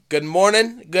good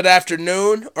morning, good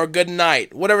afternoon, or good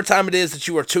night. Whatever time it is that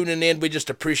you are tuning in, we just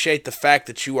appreciate the fact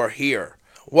that you are here.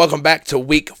 Welcome back to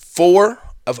week 4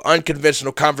 of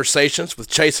Unconventional Conversations with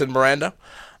Chase and Miranda.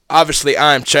 Obviously,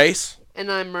 I'm Chase.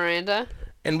 And I'm Miranda.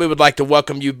 And we would like to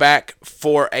welcome you back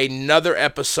for another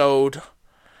episode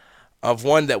of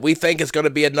one that we think is going to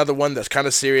be another one that's kind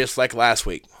of serious like last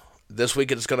week. This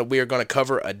week we are going to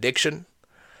cover addiction.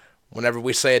 Whenever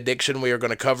we say addiction, we are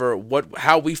going to cover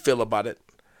how we feel about it,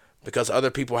 because other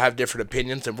people have different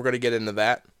opinions, and we're going to get into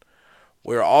that.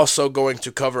 We're also going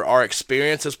to cover our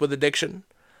experiences with addiction,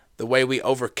 the way we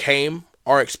overcame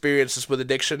our experiences with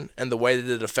addiction, and the way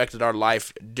that it affected our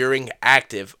life during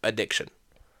active addiction.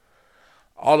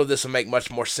 All of this will make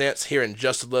much more sense here in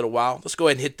just a little while. Let's go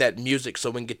ahead and hit that music so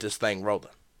we can get this thing rolling.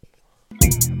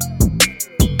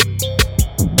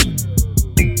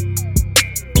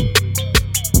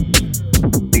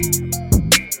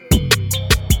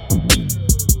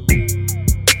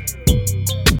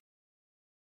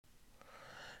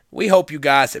 We hope you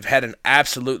guys have had an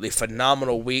absolutely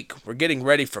phenomenal week. We're getting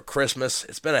ready for Christmas.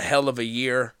 It's been a hell of a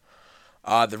year.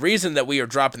 The reason that we are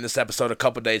dropping this episode a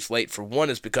couple days late, for one,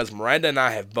 is because Miranda and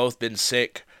I have both been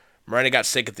sick. Miranda got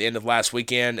sick at the end of last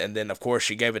weekend, and then, of course,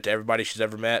 she gave it to everybody she's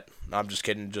ever met. No, I'm just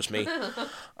kidding, just me.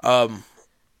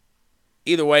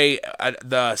 Either way,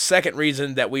 the second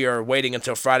reason that we are waiting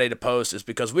until Friday to post is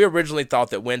because we originally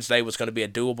thought that Wednesday was going to be a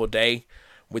doable day.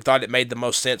 We thought it made the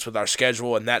most sense with our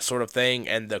schedule and that sort of thing,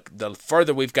 and the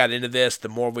further we've got into this, the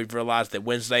more we've realized that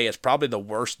Wednesday is probably the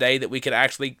worst day that we could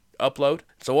actually upload.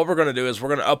 So what we're going to do is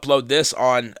we're going to upload this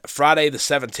on Friday the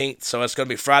 17th, so it's going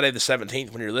to be Friday the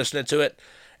 17th when you're listening to it,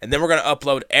 and then we're going to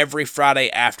upload every Friday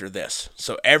after this.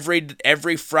 So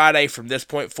every Friday from this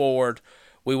point forward,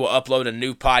 we will upload a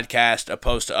new podcast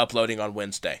opposed to uploading on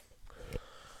Wednesday.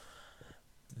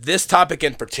 This topic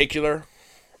in particular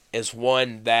is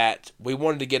one that we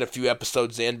wanted to get a few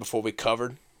episodes in before we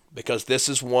covered, because this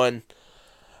is one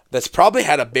that's probably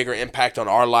had a bigger impact on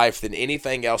our life than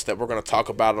anything else that we're going to talk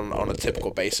about on a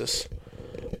typical basis.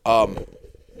 I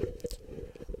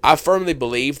firmly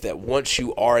believe that once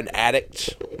you are an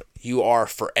addict, you are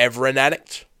forever an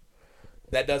addict.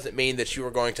 That doesn't mean that you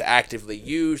are going to actively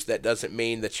use. That doesn't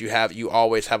mean that you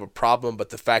always have a problem,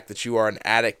 but the fact that you are an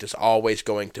addict is always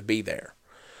going to be there.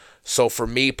 So for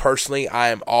me personally, I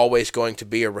am always going to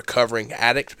be a recovering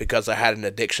addict because I had an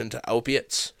addiction to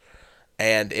opiates.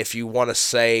 And if you want to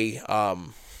say, I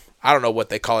don't know what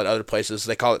they call it other places.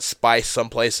 They call it spice some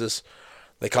places.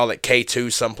 They call it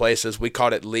K2 some places. We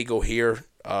called it legal here,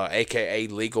 a.k.a.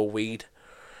 legal weed.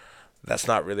 That's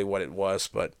not really what it was,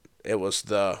 but it was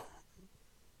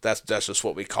that's just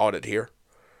what we called it here.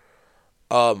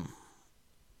 And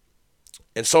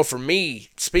so for me,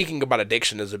 speaking about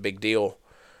addiction is a big deal,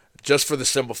 just for the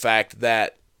simple fact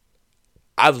that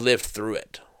I've lived through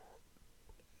it.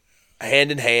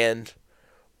 Hand in hand,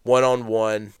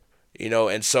 one-on-one,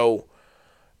 and so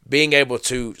being able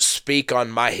to speak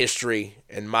on my history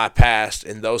and my past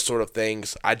and those sort of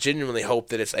things, I genuinely hope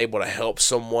that it's able to help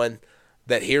someone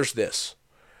that hears this.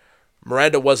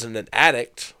 Miranda wasn't an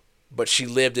addict, but she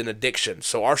lived in addiction.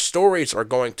 So our stories are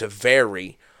going to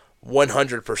vary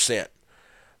 100%.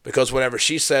 Because whenever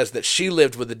she says that she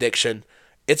lived with addiction,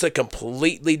 it's a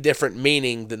completely different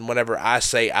meaning than whenever I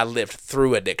say I lived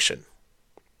through addiction.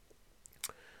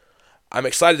 I'm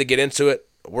excited to get into it.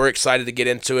 We're excited to get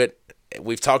into it.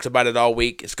 We've talked about it all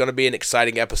week. It's going to be an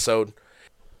exciting episode.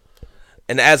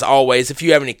 And as always, if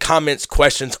you have any comments,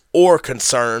 questions, or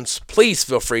concerns, please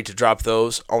feel free to drop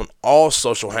those on all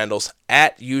social handles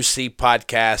at UC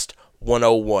Podcast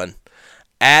 101.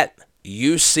 At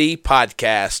UC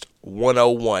Podcast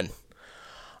 101.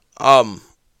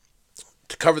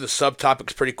 To cover the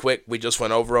subtopics pretty quick, we just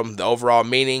went over them. The overall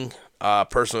meaning,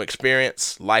 personal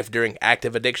experience, life during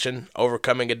active addiction,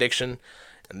 overcoming addiction,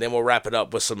 and then we'll wrap it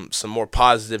up with some more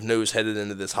positive news headed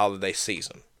into this holiday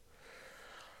season.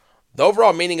 The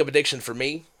overall meaning of addiction for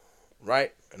me,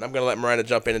 right, and I'm going to let Miranda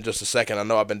jump in just a second. I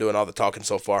know I've been doing all the talking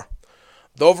so far.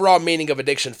 The overall meaning of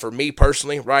addiction for me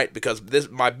personally, right, because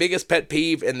my biggest pet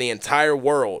peeve in the entire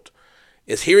world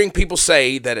is hearing people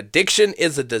say that addiction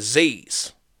is a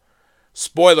disease.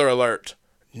 Spoiler alert,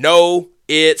 no,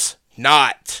 it's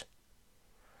not.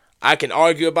 I can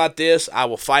argue about this. I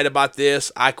will fight about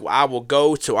this. I will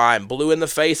go till I'm blue in the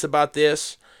face about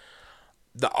this.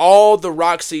 All the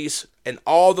Roxys and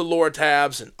all the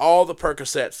Lortabs and all the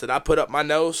Percocets that I put up my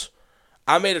nose,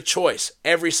 I made a choice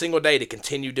every single day to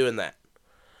continue doing that.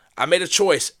 I made a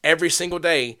choice every single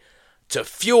day to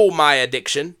fuel my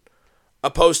addiction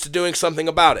opposed to doing something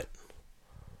about it.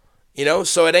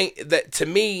 So it ain't that, to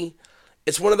me,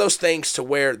 it's one of those things to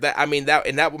where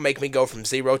that will make me go from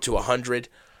 0 to 100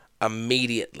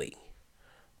 immediately.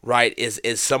 Right?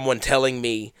 Is someone telling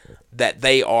me that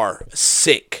they are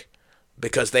sick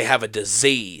because they have a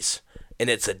disease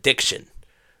and it's addiction.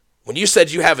 When you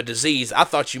said you have a disease, I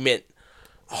thought you meant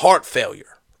heart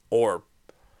failure or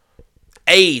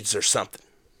AIDS or something.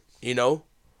 You know?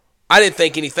 I didn't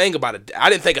think anything about it. I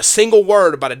didn't think a single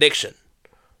word about addiction.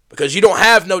 Because you don't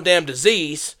have no damn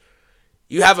disease.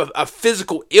 You have a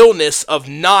physical illness of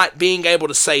not being able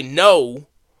to say no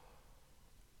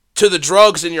to the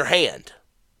drugs in your hand.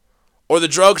 Or the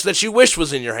drugs that you wish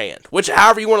was in your hand. Which,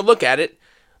 however you want to look at it,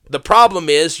 the problem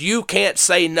is you can't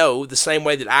say no the same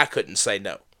way that I couldn't say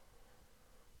no.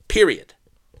 Period.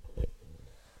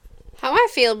 How I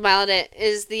feel about it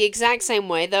is the exact same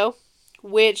way, though,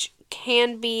 which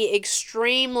can be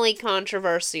extremely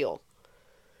controversial.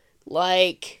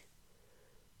 Like,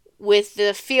 with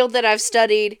the field that I've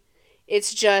studied,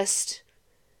 it's just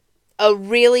a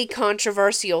really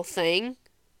controversial thing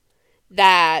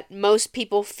that most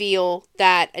people feel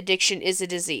that addiction is a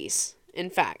disease, in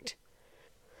fact.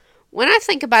 When I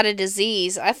think about a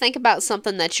disease, I think about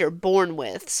something that you're born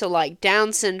with. So like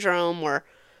Down syndrome or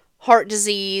heart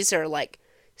disease or like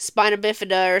spina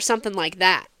bifida or something like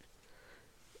that.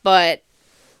 But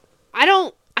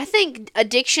I think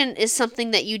addiction is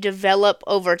something that you develop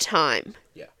over time.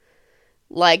 Yeah.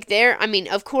 Like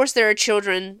of course there are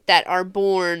children that are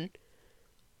born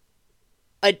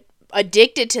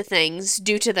addicted to things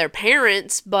due to their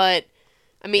parents, but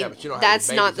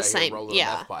that's not the same.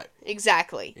 Yeah,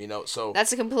 exactly. So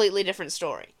that's a completely different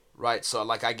story. Right. So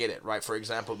like I get it. Right. For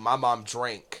example, my mom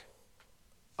drank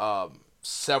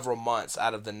several months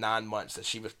out of the 9 months that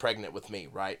she was pregnant with me.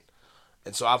 Right.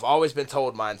 And so I've always been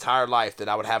told my entire life that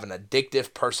I would have an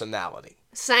addictive personality.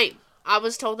 Same. I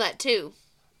was told that too.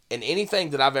 And anything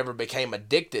that I've ever became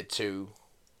addicted to,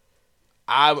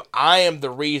 I am the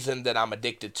reason that I'm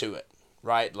addicted to it,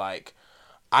 right? Like,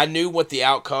 I knew what the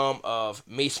outcome of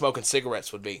me smoking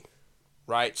cigarettes would be,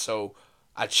 right? So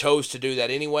I chose to do that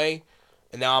anyway,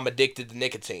 and now I'm addicted to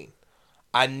nicotine.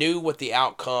 I knew what the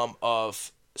outcome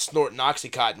of snorting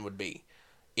Oxycontin would be,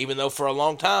 even though for a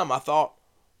long time I thought,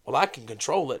 well, I can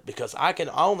control it because I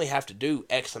only have to do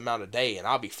X amount a day and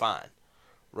I'll be fine,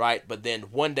 right? But then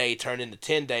one day turned into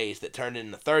 10 days that turned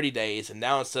into 30 days, and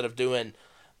now instead of doing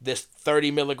this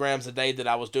 30 milligrams a day that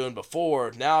I was doing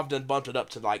before, now I've done bumped it up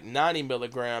to like 90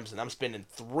 milligrams and I'm spending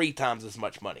 3 times as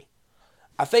much money.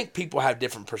 I think people have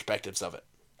different perspectives of it.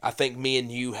 I think me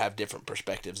and you have different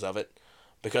perspectives of it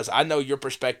because I know your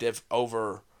perspective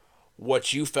over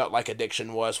what you felt like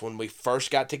addiction was when we first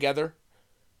got together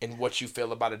and what you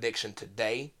feel about addiction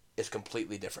today is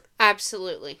completely different.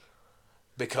 Absolutely.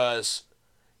 Because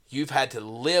you've had to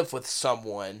live with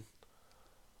someone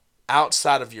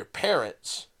outside of your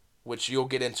parents, which you'll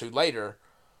get into later,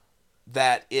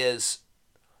 that is,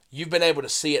 you've been able to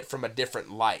see it from a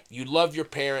different light. You love your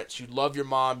parents, you love your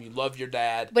mom, you love your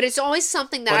dad. But it's always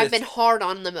something that I've been hard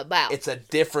on them about. It's a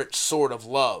different sort of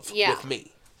love with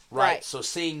me. Right. So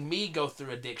seeing me go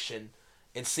through addiction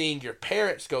and seeing your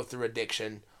parents go through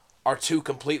addiction are 2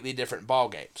 completely different ball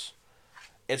games.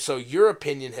 And so your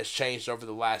opinion has changed over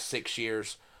the last 6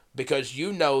 years because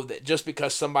you know that just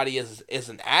because somebody is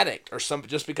an addict or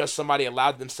just because somebody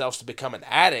allowed themselves to become an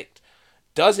addict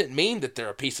doesn't mean that they're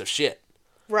a piece of shit.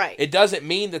 Right. It doesn't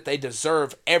mean that they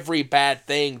deserve every bad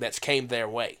thing that's came their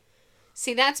way.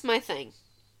 See, that's my thing.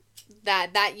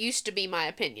 That used to be my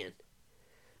opinion.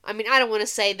 I mean, I don't want to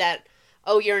say that,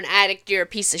 oh, you're an addict, you're a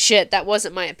piece of shit. That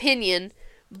wasn't my opinion.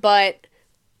 But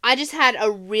I just had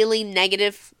a really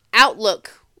negative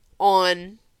outlook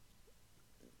on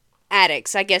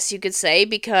addicts, I guess you could say,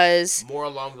 because... More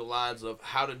along the lines of,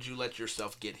 how did you let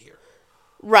yourself get here?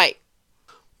 Right.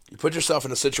 You put yourself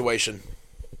in a situation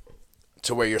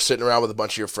to where you're sitting around with a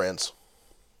bunch of your friends,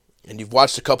 and you've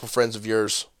watched a couple friends of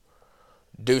yours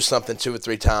do something 2 or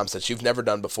 3 times that you've never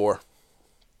done before,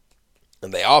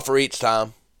 and they offer each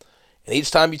time, and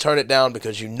each time you turn it down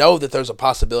because you know that there's a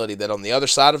possibility that on the other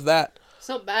side of that...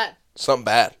 Something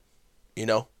bad, you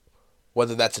know?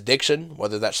 Whether that's addiction,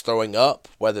 whether that's throwing up,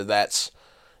 whether that's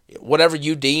whatever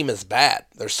you deem as bad.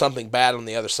 There's something bad on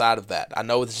the other side of that. I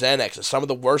know with Xanaxes, some of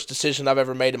the worst decisions I've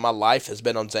ever made in my life has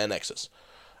been on Xanaxes.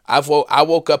 I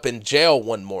woke up in jail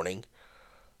one morning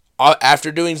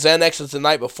after doing Xanaxes the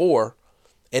night before,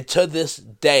 and to this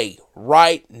day,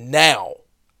 right now,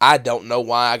 I don't know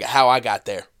how I got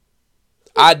there.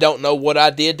 I don't know what I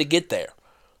did to get there.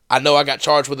 I know I got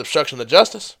charged with obstruction of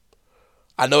justice.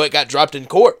 I know it got dropped in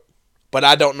court. But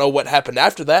I don't know what happened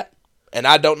after that. And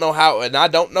I don't know how, and I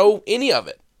don't know any of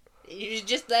it. You was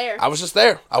just there. I was just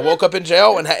there. I woke up in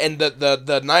jail, and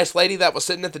the nice lady that was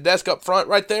sitting at the desk up front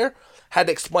right there had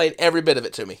to explain every bit of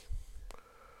it to me.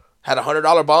 Had a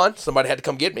 $100 bond. Somebody had to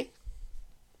come get me.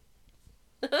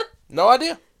 No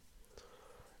idea.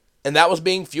 And that was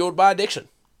being fueled by addiction.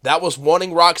 That was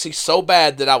wanting Roxy so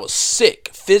bad that I was sick,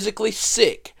 physically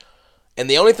sick. And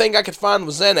the only thing I could find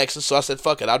was Xanaxes, so I said,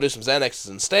 fuck it, I'll do some Xanaxes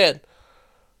instead.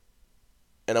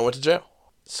 And I went to jail.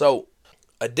 So,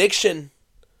 addiction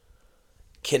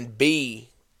can be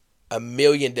a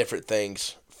million different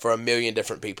things for a million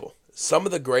different people. Some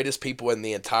of the greatest people in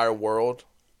the entire world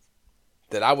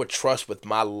that I would trust with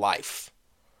my life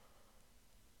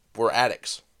were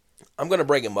addicts. I'm going to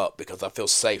bring him up because I feel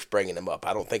safe bringing him up.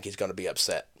 I don't think he's going to be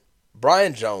upset.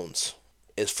 Brian Jones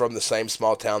is from the same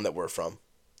small town that we're from.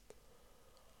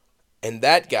 And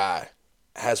that guy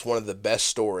has one of the best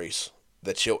stories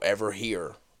that you'll ever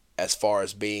hear as far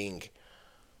as being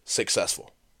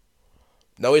successful.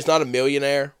 No, he's not a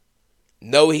millionaire.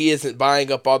 No, he isn't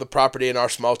buying up all the property in our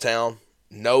small town.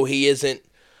 No, he isn't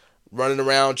running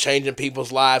around changing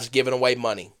people's lives, giving away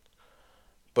money.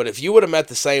 But if you would have met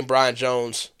the same Brian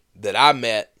Jones that I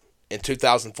met in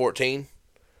 2014,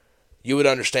 you would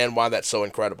understand why that's so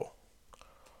incredible.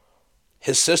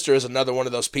 His sister is another one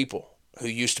of those people who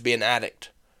used to be an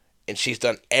addict, and she's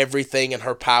done everything in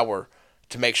her power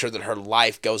to make sure that her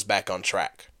life goes back on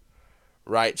track.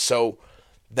 Right? So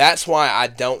that's why I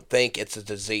don't think it's a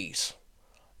disease.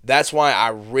 That's why I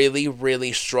really,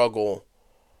 really struggle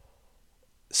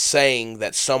saying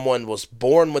that someone was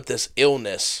born with this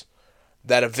illness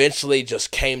that eventually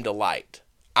just came to light.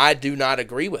 I do not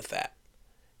agree with that.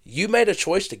 You made a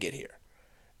choice to get here.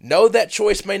 No, that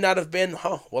choice may not have been,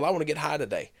 well, I want to get high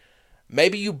today.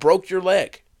 Maybe you broke your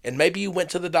leg, and maybe you went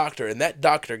to the doctor, and that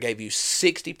doctor gave you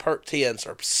 60 Perk 10s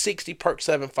or 60 Perk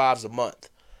 75s a month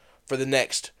for the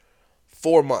next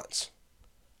 4 months.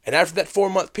 And after that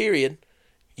 4-month period,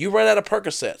 you ran out of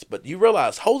Percocets, but you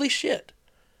realize, holy shit,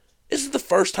 this is the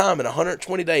first time in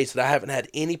 120 days that I haven't had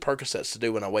any Percocets to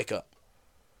do when I wake up.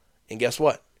 And guess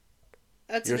what?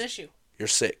 That's an issue. You're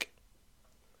sick.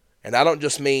 And I don't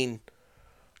just mean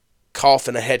cough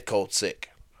and a head cold sick.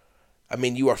 I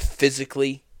mean, you are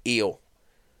physically ill.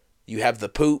 You have the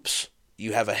poops.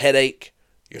 You have a headache.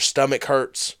 Your stomach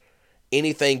hurts.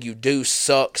 Anything you do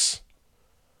sucks.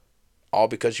 All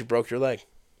because you broke your leg.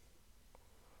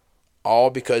 All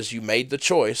because you made the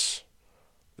choice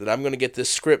that I'm going to get this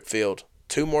script filled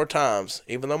 2 more times,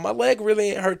 even though my leg really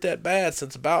ain't hurt that bad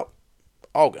since about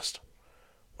August.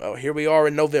 Well, here we are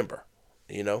in November,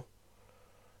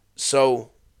 So,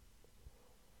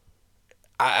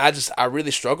 I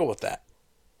really struggle with that.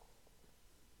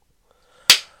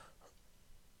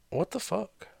 What the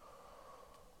fuck?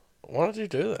 Why did you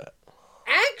do that?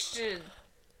 Action!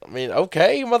 I mean,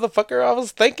 okay, motherfucker, I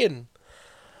was thinking.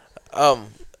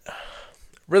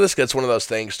 Realistically, it's one of those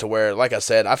things to where, like I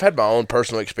said, I've had my own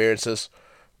personal experiences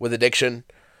with addiction.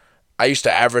 I used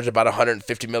to average about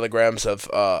 150 milligrams of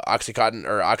Oxycontin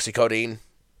or oxycodone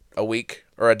a week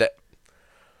or a day.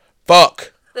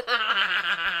 Fuck!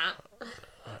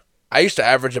 I used to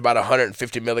average about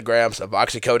 150 milligrams of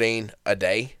oxycodone a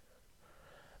day,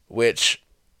 which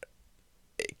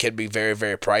can be very,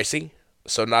 very pricey.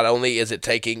 So not only is it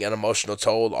taking an emotional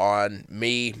toll on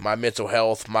me, my mental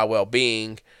health, my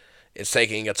well-being, it's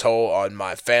taking a toll on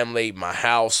my family, my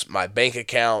house, my bank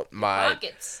account, my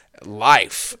Pockets.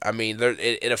 Life. I mean,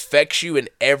 it affects you in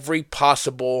every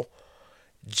possible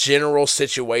general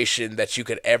situation that you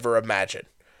could ever imagine.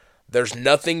 There's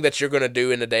nothing that you're going to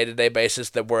do in a day-to-day basis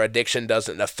that where addiction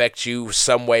doesn't affect you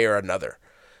some way or another.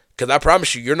 Because I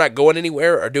promise you, you're not going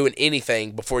anywhere or doing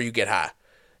anything before you get high.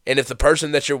 And if the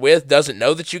person that you're with doesn't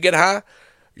know that you get high,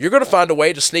 you're going to find a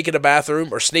way to sneak in a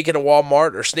bathroom or sneak in a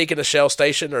Walmart or sneak in a Shell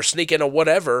station or sneak in a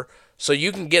whatever so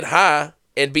you can get high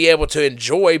and be able to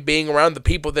enjoy being around the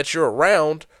people that you're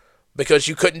around because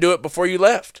you couldn't do it before you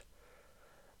left.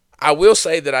 I will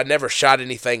say that I never shot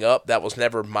anything up. That was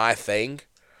never my thing.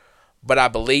 But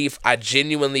I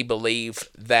genuinely believe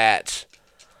that,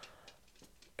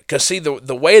 because see,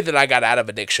 the way that I got out of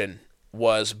addiction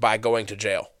was by going to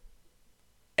jail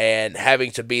and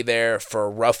having to be there for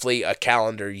roughly a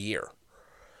calendar year.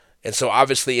 And so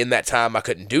obviously in that time I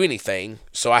couldn't do anything,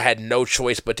 so I had no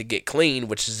choice but to get clean,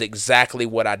 which is exactly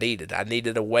what I needed. I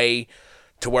needed a way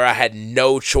to where I had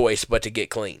no choice but to get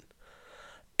clean.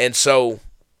 And so,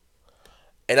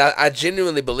 I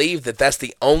genuinely believe that that's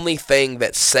the only thing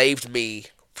that saved me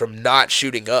from not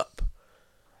shooting up.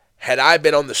 Had I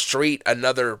been on the street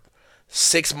another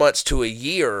 6 months to a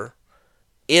year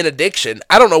in addiction,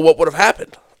 I don't know what would have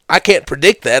happened. I can't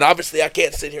predict that. Obviously, I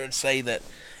can't sit here and say that,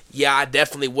 yeah, I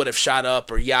definitely would have shot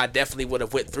up, or yeah, I definitely would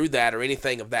have went through that, or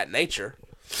anything of that nature.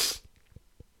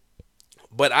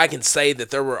 But I can say that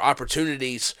there were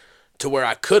opportunities to where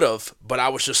I could have, but I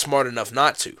was just smart enough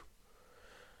not to.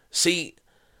 See,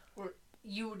 Or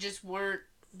you just weren't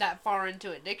that far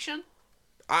into addiction?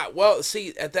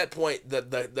 see, at that point,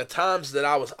 the times that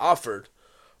I was offered,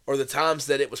 or the times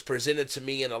that it was presented to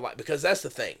me in a light, because that's the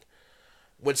thing.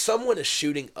 When someone is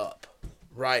shooting up,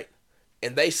 right,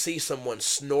 and they see someone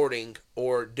snorting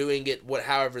or doing it,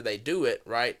 however they do it,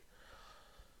 right,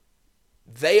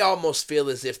 they almost feel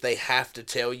as if they have to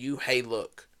tell you, hey,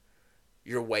 look,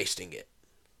 you're wasting it.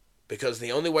 Because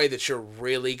the only way that you're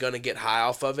really going to get high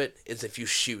off of it is if you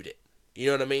shoot it. You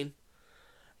know what I mean?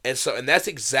 And that's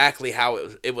exactly how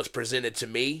it was presented to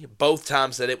me. Both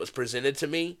times that it was presented to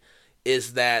me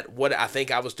is that what I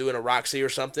think I was doing a Roxy or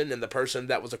something, and the person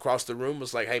that was across the room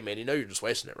was like, hey, man, you're just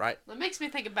wasting it, right? That makes me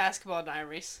think of Basketball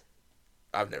Diaries.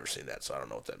 I've never seen that, so I don't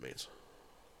know what that means.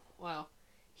 Well,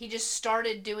 he just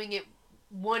started doing it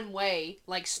one way,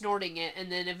 like snorting it,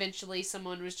 and then eventually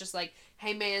someone was just like,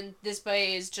 hey man, this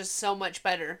way is just so much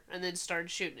better, and then started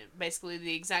shooting it. Basically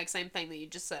the exact same thing that you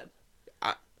just said.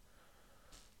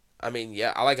 I mean,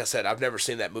 yeah, like I said, I've never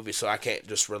seen that movie, so I can't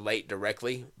just relate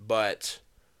directly, but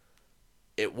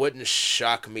it wouldn't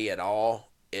shock me at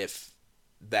all if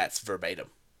that's verbatim,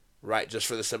 right? Just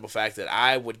for the simple fact that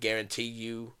I would guarantee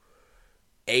you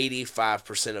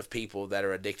 85% of people that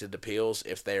are addicted to pills,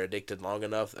 if they're addicted long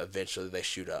enough, eventually they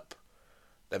shoot up.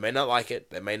 They may not like it,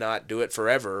 they may not do it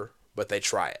forever, but they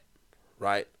try it,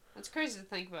 right? That's crazy to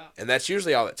think about. And that's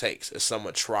usually all it takes, is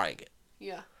someone trying it.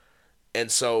 Yeah. And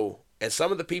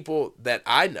some of the people that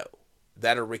I know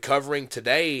that are recovering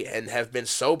today and have been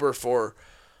sober for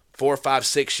 4, 5,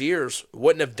 6 years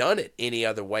wouldn't have done it any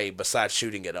other way besides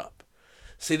shooting it up.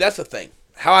 See, that's the thing.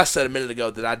 How I said a minute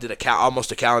ago that I did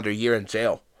almost a calendar year in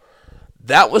jail.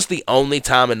 That was the only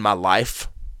time in my life,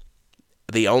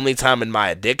 the only time in my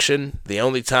addiction, the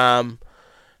only time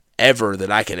ever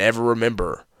that I can ever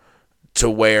remember to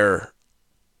where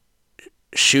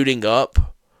shooting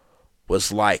up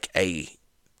was like a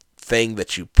thing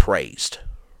that you praised,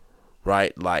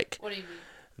 right? Like, what do you mean?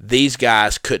 These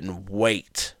guys couldn't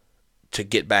wait to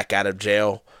get back out of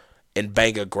jail and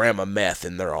bang a gram of meth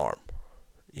in their arm,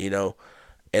 you know?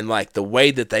 And like the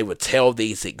way that they would tell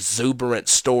these exuberant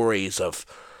stories of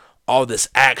all this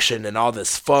action and all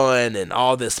this fun and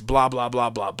all this blah, blah, blah,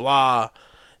 blah, blah,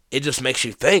 it just makes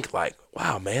you think like,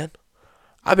 wow, man,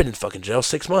 I've been in fucking jail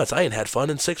 6 months. I ain't had fun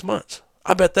in 6 months.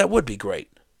 I bet that would be great,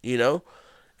 you know?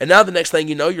 And now the next thing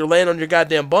you know, you're laying on your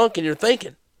goddamn bunk and you're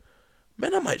thinking,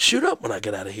 man, I might shoot up when I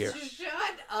get out of here. Shut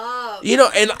up. You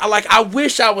know, and like, I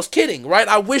wish I was kidding, right?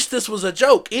 I wish this was a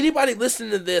joke. Anybody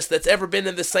listening to this that's ever been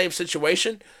in the same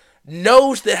situation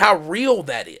knows that how real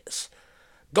that is.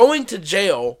 Going to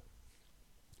jail,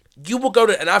 you will go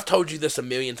to, and I've told you this a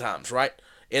million times, right?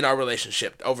 In our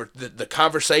relationship, over the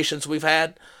conversations we've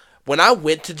had. When I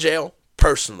went to jail,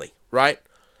 personally, right?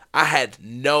 I had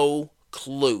no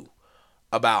clue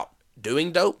about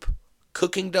doing dope,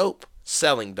 cooking dope,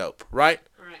 selling dope, right?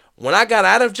 Right. When I got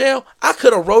out of jail, I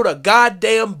could have wrote a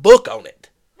goddamn book on it.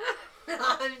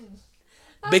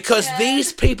 Because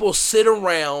these people sit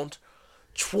around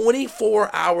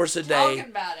 24 hours a day.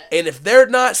 Talking about it. And if they're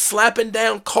not slapping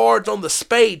down cards on the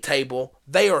spade table,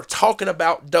 they are talking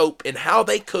about dope and how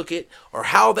they cook it or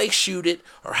how they shoot it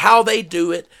or how they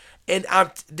do it. And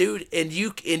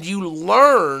you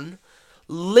learn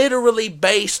literally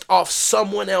based off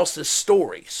someone else's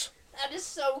stories. That is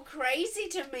so crazy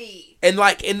to me. And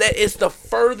that is the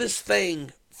furthest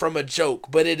thing from a joke,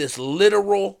 but it is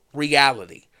literal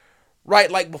reality.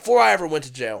 Right? Like, before I ever went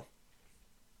to jail,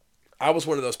 I was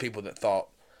one of those people that thought,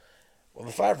 well,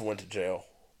 if I ever went to jail,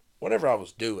 whatever I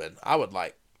was doing, I would,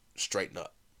 like, straighten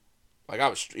up. Like, I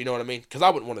was, you know what I mean? Because I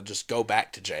wouldn't want to just go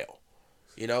back to jail,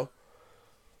 you know?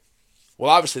 Well,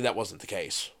 obviously that wasn't the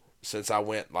case, since I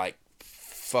went, like,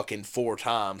 fucking 4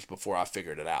 times before I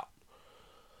figured it out.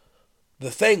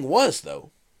 The thing was,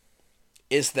 though,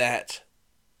 is that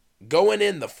going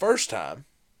in the first time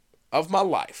of my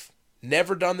life,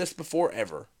 never done this before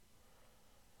ever,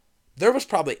 there was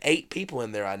probably 8 people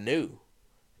in there I knew,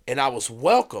 and I was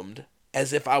welcomed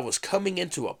as if I was coming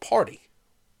into a party.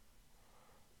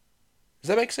 Does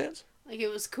that make sense? Like, it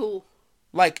was cool.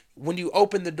 Like when you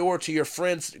open the door to your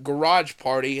friend's garage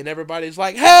party and everybody's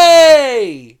like,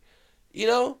 hey! You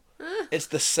know? It's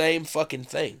the same fucking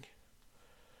thing.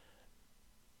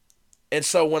 And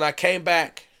so when I came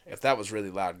back, if that was really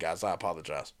loud, guys, I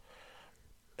apologize.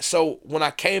 So when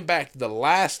I came back the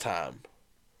last time,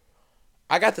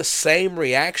 I got the same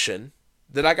reaction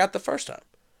that I got the first time.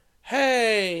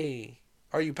 Hey,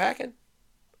 Are you packing?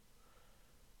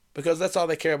 Because that's all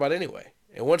they care about anyway.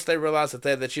 And once they realize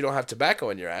that you don't have tobacco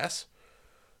in your ass,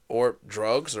 or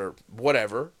drugs, or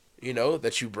whatever,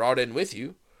 that you brought in with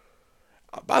you.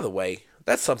 By the way,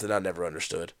 that's something I never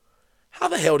understood. How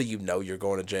the hell do you know you're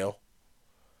going to jail?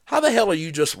 How the hell are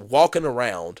you just walking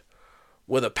around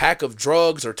with a pack of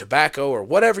drugs or tobacco or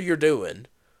whatever you're doing?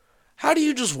 How do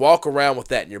you just walk around with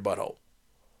that in your butthole?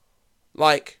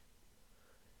 Like,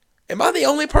 am I the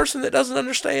only person that doesn't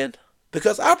understand?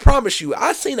 Because I promise you,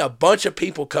 I've seen a bunch of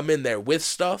people come in there with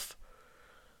stuff,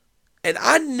 and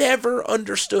I never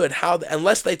understood how,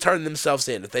 unless they turn themselves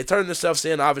in. If they turn themselves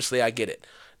in, obviously I get it.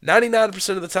 99%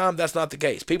 of the time, that's not the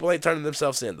case. People ain't turning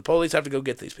themselves in. The police have to go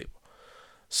get these people.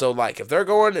 So, like, if they're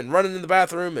going and running in the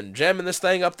bathroom and jamming this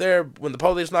thing up there when the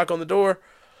police knock on the door,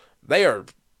 they are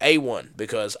A1,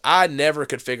 because I never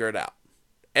could figure it out.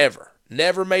 Ever.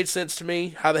 Never made sense to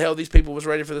me how the hell these people was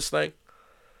ready for this thing.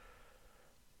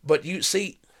 But you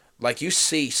see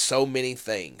so many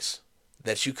things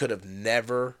that you could have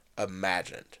never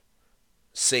imagined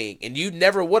seeing. And you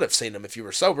never would have seen them if you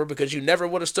were sober, because you never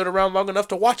would have stood around long enough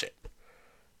to watch it.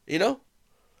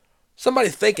 Somebody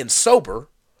thinking sober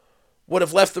would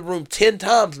have left the room 10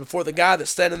 times before the guy that's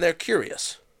standing there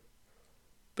curious.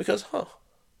 Because, how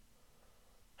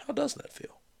does that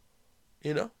feel?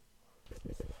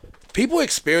 People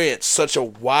experience such a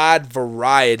wide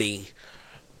variety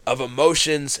of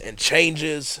emotions and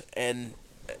changes, and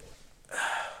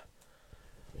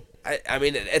I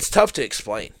mean, it's tough to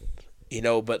explain,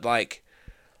 but like,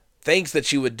 things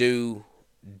that you would do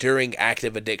during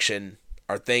active addiction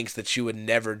are things that you would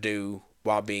never do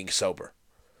while being sober.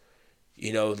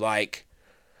 Like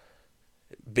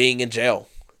being in jail.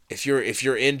 If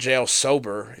you're in jail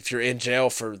sober, if you're in jail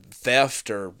for theft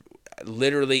or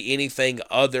literally anything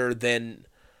other than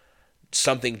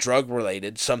something drug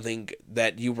related, something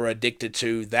that you were addicted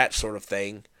to, that sort of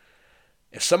thing.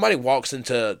 If somebody walks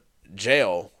into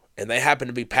jail and they happen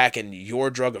to be packing your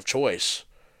drug of choice,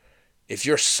 if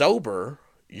you're sober,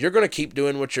 you're going to keep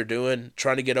doing what you're doing,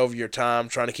 trying to get over your time,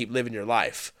 trying to keep living your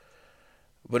life.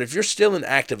 But if you're still in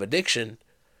active addiction,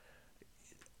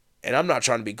 and I'm not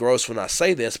trying to be gross when I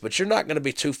say this, but you're not going to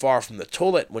be too far from the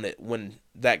toilet when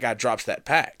that guy drops that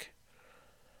pack.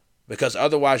 Because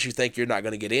otherwise you think you're not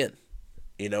going to get in,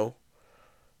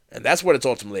 And that's what it's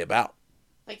ultimately about.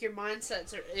 Like, your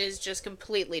mindset is just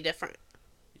completely different.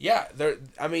 Yeah,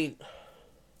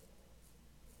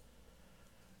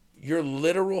 your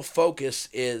literal focus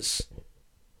is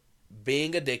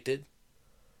being addicted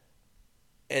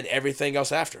and everything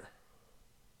else after.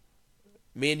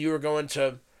 Me and you are going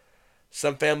to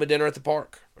some family dinner at the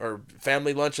park, or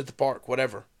family lunch at the park,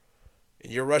 whatever.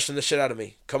 And you're rushing the shit out of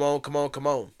me. Come on, come on, come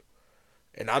on.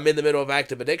 And I'm in the middle of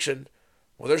active addiction.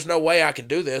 Well, there's no way I can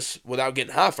do this without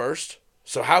getting high first.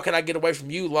 So how can I get away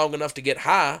from you long enough to get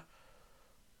high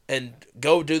and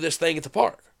go do this thing at the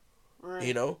park?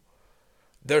 Right.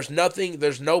 There's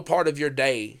no part of your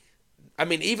day. I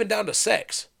mean, even down to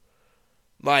sex.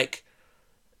 Like,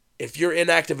 if you're in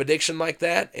active addiction like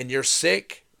that and you're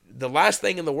sick, the last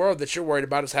thing in the world that you're worried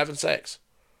about is having sex.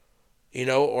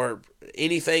 Or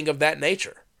anything of that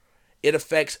nature. It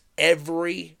affects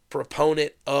every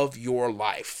proponent of your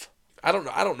life. I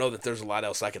don't know that there's a lot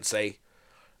else I can say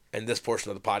in this portion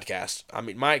of the podcast. I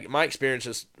mean, my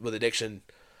experiences with addiction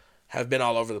have been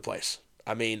all over the place.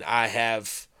 I mean, I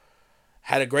have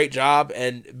had a great job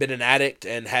and been an addict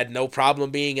and had no problem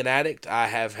being an addict. I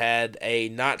have had a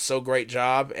not so great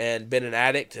job and been an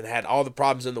addict and had all the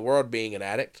problems in the world being an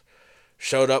addict.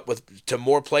 Showed up to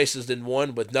more places than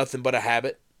one with nothing but a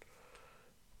habit.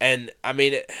 And I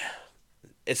mean,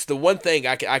 it's the one thing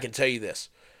I can tell you this.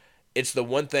 It's the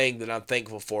one thing that I'm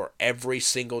thankful for every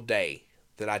single day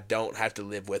that I don't have to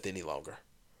live with any longer.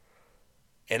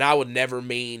 And I would never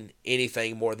mean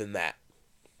anything more than that.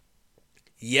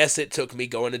 Yes, it took me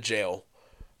going to jail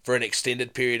for an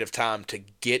extended period of time to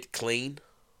get clean,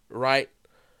 right?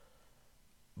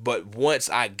 But once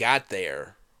I got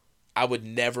there, I would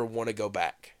never want to go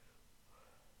back.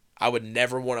 I would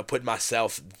never want to put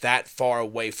myself that far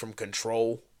away from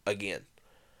control again.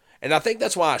 And I think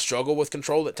that's why I struggle with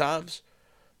control at times,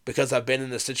 because I've been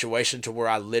in a situation to where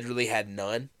I literally had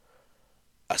none.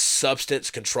 A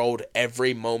substance controlled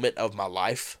every moment of my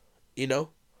life,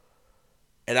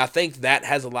 And I think that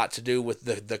has a lot to do with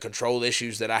the control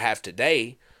issues that I have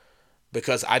today,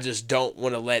 because I just don't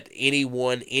want to let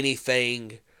anyone,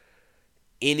 anything,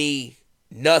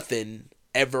 nothing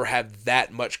ever have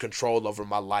that much control over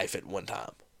my life at one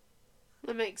time.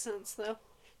 That makes sense, though.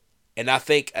 And I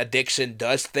think addiction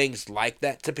does things like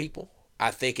that to people. I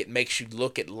think it makes you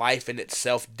look at life in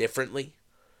itself differently.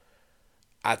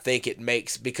 I think it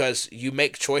makes, because you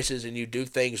make choices and you do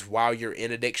things while you're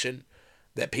in addiction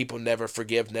that people never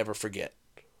forgive, never forget,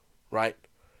 right?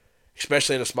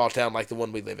 Especially in a small town like the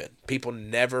one we live in. People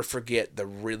never forget the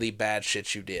really bad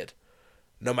shit you did.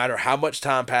 No matter how much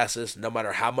time passes, no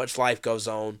matter how much life goes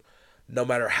on, no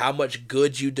matter how much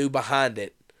good you do behind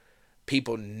it,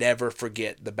 people never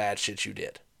forget the bad shit you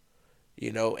did.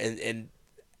 And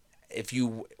if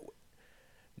you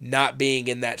not being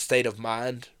in that state of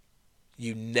mind,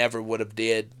 you never would have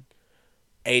did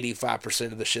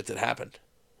 85% of the shit that happened,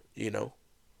 you know?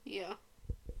 Yeah.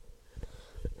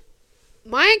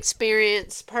 My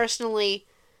experience personally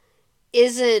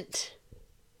isn't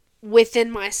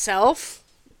within myself.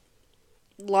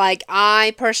 Like,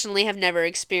 I personally have never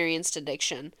experienced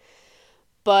addiction.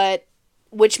 But,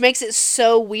 which makes it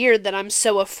so weird that I'm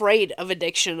so afraid of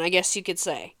addiction, I guess you could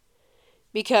say.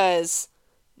 Because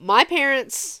my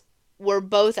parents were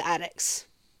both addicts.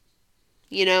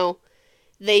 You know,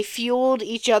 they fueled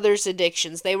each other's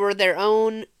addictions. They were their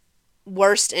own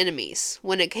worst enemies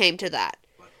when it came to that.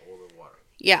 Like oil and water.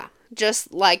 Yeah,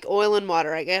 just like oil and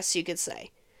water, I guess you could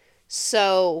say.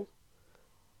 So,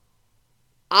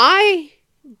 I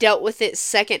dealt with it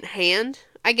secondhand,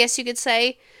 I guess you could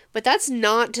say. But that's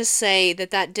not to say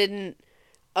that that didn't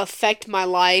affect my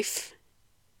life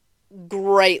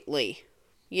greatly,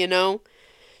 you know?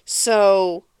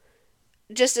 So,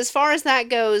 just as far as that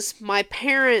goes, my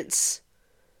parents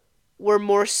were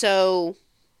more so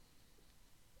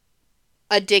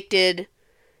addicted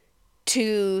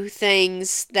to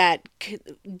things that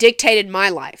dictated my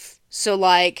life. So,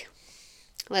 like,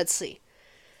 let's see.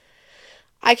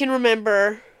 I can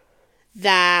remember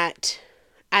that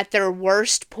at their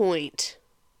worst point,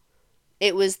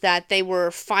 it was that they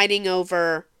were fighting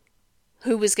over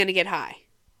who was going to get high,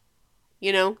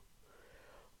 you know?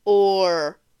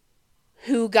 Or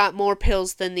who got more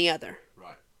pills than the other.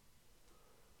 Right.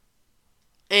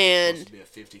 And it's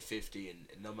supposed to be a 50-50,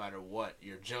 and no matter what,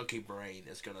 your junkie brain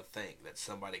is going to think that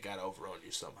somebody got over on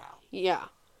you somehow. yeah.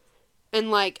 And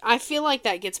like, I feel like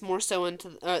that gets more so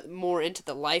into more into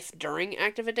the life during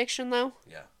active addiction, though.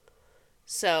 Yeah.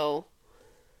 So,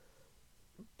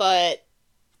 but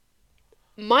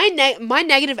my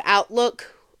negative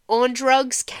outlook on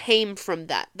drugs came from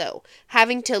that, though,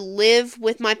 having to live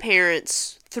with my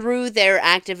parents through their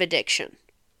active addiction.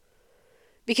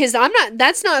 Because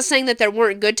that's not saying that there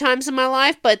weren't good times in my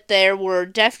life, but there were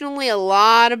definitely a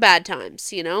lot of bad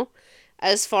times, you know,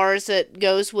 as far as it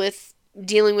goes with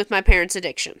dealing with my parents'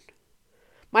 addiction.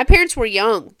 My parents were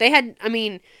young.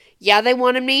 Yeah, they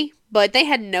wanted me, but they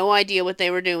had no idea what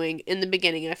they were doing in the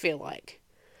beginning, I feel like.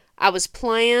 I was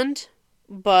planned,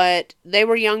 but they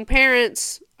were young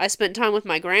parents. I spent time with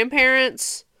my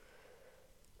grandparents.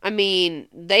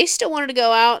 They still wanted to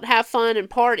go out, have fun, and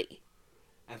party.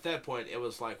 At that point, it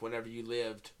was like whenever you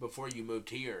lived, before you moved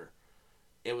here,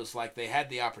 it was like they had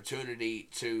the opportunity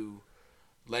to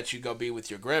let you go be with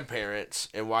your grandparents,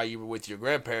 and while you were with your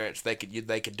grandparents, they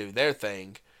could do their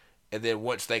thing, and then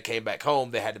once they came back home,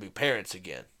 they had to be parents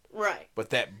again. Right. But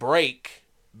that break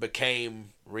became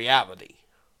reality.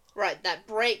 Right, that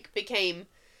break became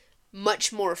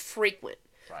much more frequent.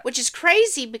 Right. Which is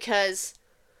crazy because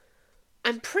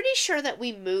I'm pretty sure that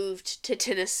we moved to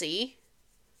Tennessee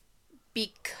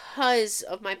because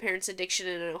of my parents' addiction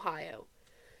in Ohio.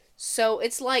 So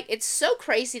it's so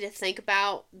crazy to think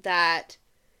about that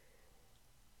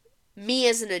me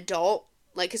as an adult,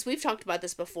 like, because we've talked about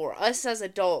this before, us as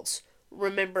adults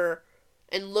remember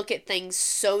and look at things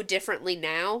so differently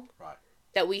now. Right.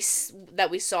 That we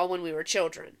saw when we were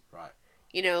children. Right.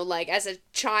 You know, like, as a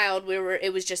child,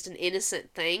 it was just an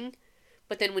innocent thing.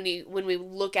 But then when we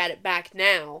look at it back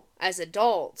now as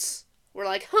adults, we're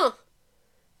like, huh,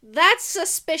 that's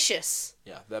suspicious.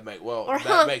 Yeah, that makes way more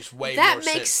sense. That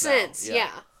makes sense. Now.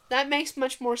 Yeah, that makes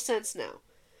much more sense now.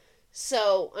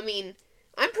 So,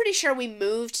 I'm pretty sure we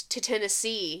moved to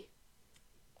Tennessee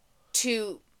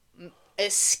to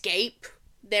escape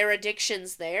their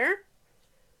addictions there.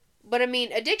 But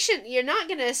addiction, you're not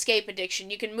going to escape addiction.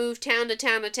 You can move town to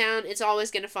town to town. It's always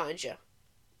going to find you.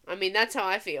 That's how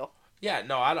I feel. Yeah,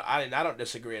 no, I don't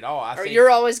disagree at all. I think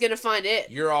you're always going to find it.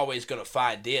 You're always going to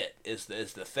find it is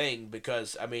the thing,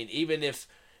 because even if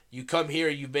you come here,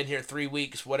 you've been here 3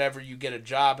 weeks, whatever, you get a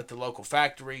job at the local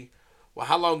factory. Well,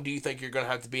 how long do you think you're going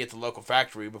to have to be at the local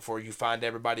factory before you find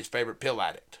everybody's favorite pill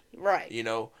addict? Right.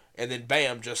 And then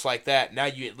bam, just like that, now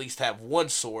you at least have one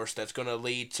source that's going to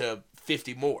lead to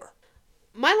 50 more.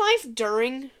 My life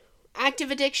during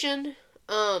active addiction,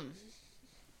 I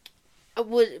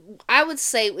would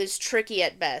say it was tricky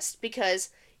at best, because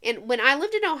when I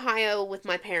lived in Ohio with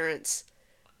my parents,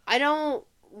 I don't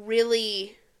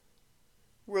really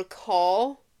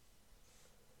recall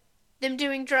them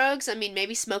doing drugs. I mean,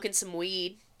 maybe smoking some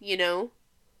weed, you know?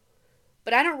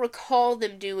 But I don't recall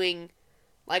them doing,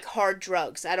 like, hard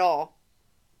drugs at all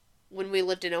when we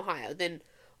lived in Ohio. Then,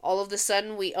 all of a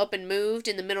sudden, we up and moved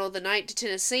in the middle of the night to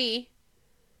Tennessee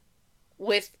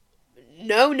with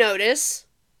no notice,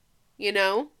 you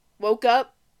know? Woke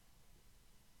up,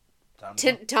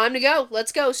 time to go.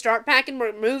 Let's go. Start packing.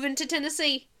 We're moving to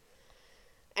Tennessee.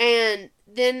 And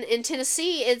then in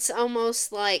Tennessee, it's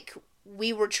almost like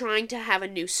we were trying to have a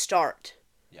new start.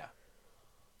 Yeah.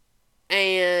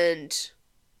 And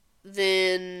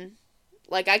then,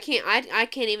 like, I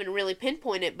can't even really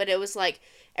pinpoint it, but it was like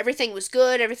everything was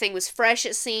good, everything was fresh,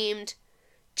 it seemed,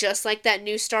 just like that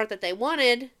new start that they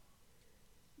wanted,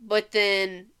 but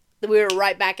then we were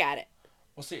right back at it.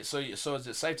 Well, see, so is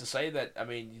it safe to say that, I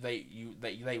mean,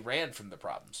 they ran from the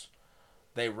problems?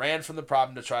 They ran from the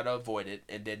problem to try to avoid it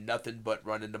and did nothing but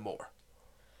run into more.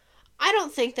 I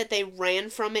don't think that they ran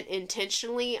from it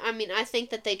intentionally. I mean, I think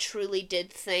that they truly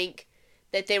did think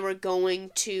that they were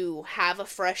going to have a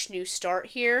fresh new start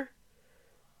here.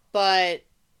 But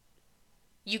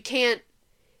you can't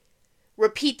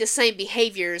repeat the same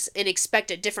behaviors and expect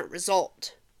a different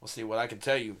result. Well, see, what I can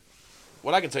tell you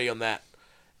on that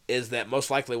is that most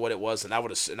likely what it was, and I'm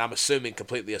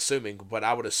completely assuming, but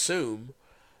I would assume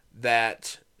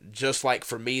that just like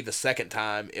for me the second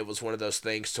time, it was one of those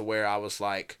things to where I was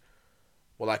like,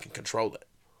 well, I can control it.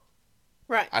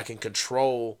 Right. I can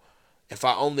control, if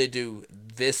I only do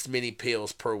this many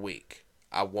pills per week,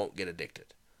 I won't get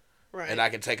addicted. Right. And I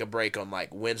can take a break on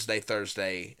like Wednesday,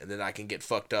 Thursday, and then I can get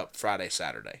fucked up Friday,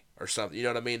 Saturday, or something. You know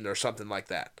what I mean? Or something like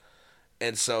that.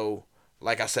 And so,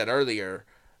 like I said earlier,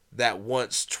 that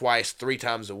once, twice, 3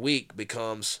 times a week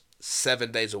becomes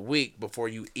 7 days a week before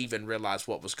you even realize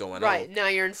what was going on. Right. Now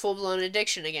you're in full-blown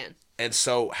addiction again. And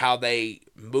so how they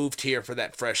moved here for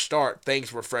that fresh start,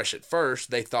 things were fresh at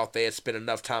first. They thought they had spent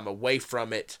enough time away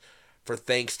from it for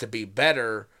things to be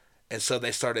better. And so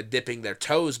they started dipping their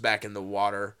toes back in the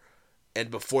water.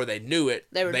 And before they knew it,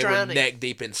 they were neck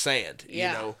deep in sand.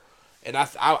 Yeah. You know? And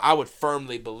I would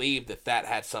firmly believe that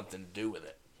had something to do with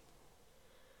it.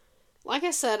 Like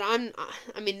I said, I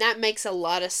mean, that makes a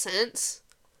lot of sense.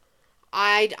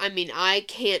 I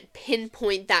can't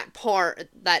pinpoint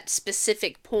that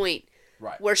specific point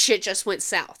right. where shit just went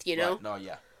south, you know? Right. No,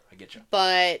 yeah, I get you.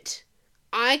 But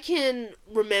I can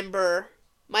remember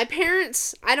my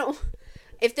parents,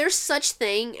 if there's such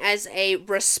thing as a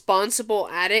responsible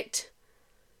addict,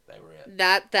 they were it.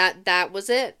 That was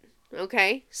it.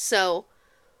 Okay? So,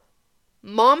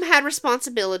 Mom had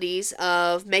responsibilities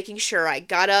of making sure I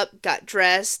got up, got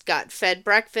dressed, got fed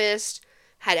breakfast,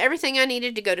 had everything I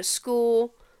needed to go to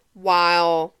school,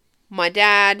 while my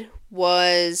dad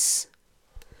was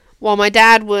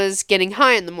getting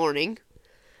high in the morning.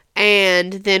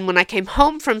 And then when I came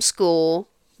home from school,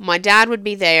 my dad would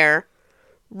be there,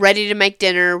 ready to make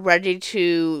dinner, ready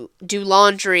to do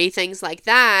laundry, things like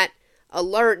that,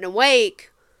 alert and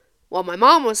awake, while my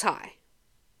mom was high.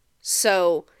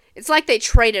 So, it's like they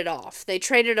traded off. They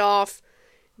traded off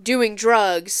doing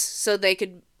drugs so they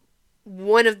could,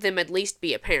 one of them at least,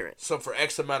 be a parent. So for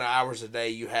X amount of hours a day,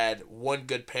 you had one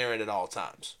good parent at all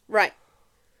times. Right.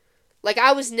 Like,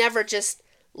 I was never just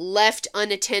left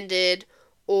unattended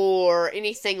or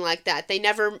anything like that.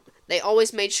 They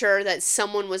always made sure that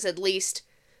someone was at least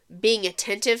being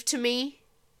attentive to me.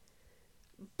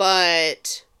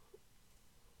 But,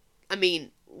 I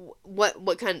mean, what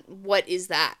is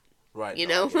that? Right. You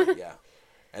know? Yeah.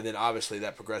 And then obviously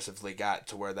that progressively got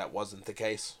to where that wasn't the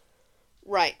case.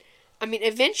 Right. I mean,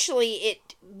 eventually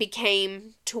it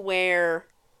became to where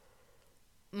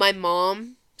my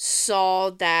mom saw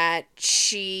that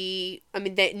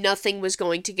that nothing was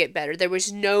going to get better. There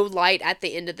was no light at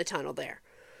the end of the tunnel there.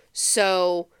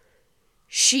 So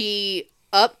she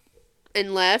up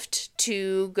and left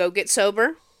to go get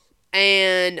sober.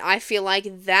 And I feel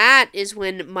like that is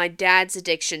when my dad's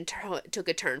addiction took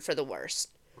a turn for the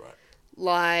worst. Right.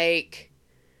 Like,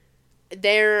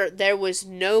 there was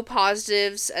no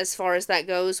positives as far as that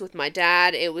goes with my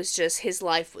dad. It was just his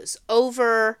life was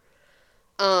over.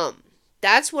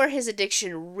 That's where his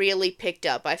addiction really picked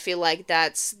up. I feel like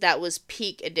that was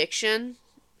peak addiction.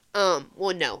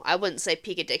 Well, no, I wouldn't say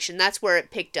peak addiction. That's where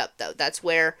it picked up, though. That's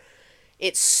where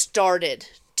it started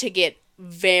to get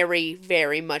very,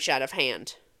 very much out of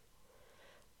hand.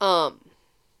 But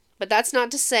that's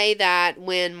not to say that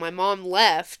when my mom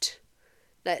left,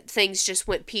 that things just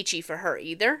went peachy for her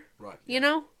either. Right. You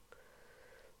know?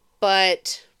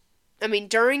 But, I mean,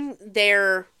 during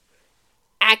their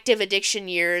active addiction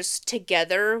years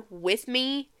together with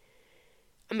me,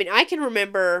 I mean, I can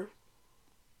remember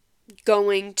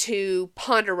going to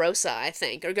Ponderosa, I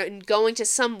think, or going to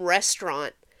some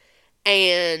restaurant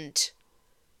and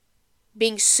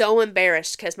being so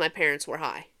embarrassed because my parents were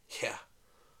high. Yeah.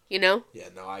 You know? Yeah,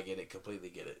 no, I get it. Completely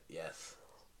get it. Yes.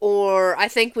 Or I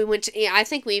think we went to, yeah, I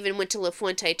think we even went to La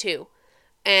Fuente too.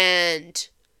 And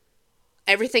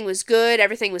everything was good,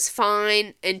 everything was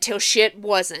fine until shit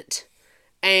wasn't.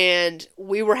 And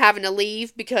we were having to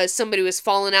leave because somebody was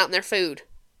falling out in their food.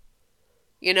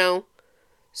 You know?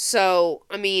 So,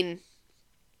 I mean,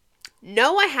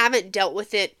 no, I haven't dealt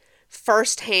with it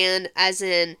firsthand, as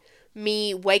in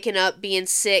me waking up, being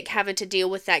sick, having to deal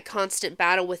with that constant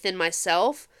battle within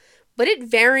myself. But it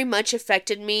very much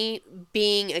affected me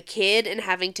being a kid and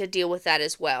having to deal with that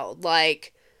as well.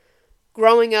 Like,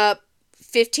 growing up,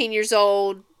 15 years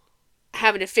old,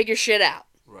 having to figure shit out.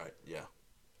 Right, yeah.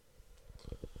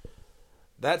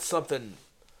 That's something.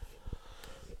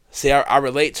 See, I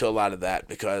relate to a lot of that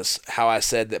because how I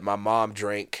said that my mom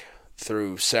drank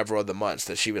through several of the months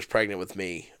that she was pregnant with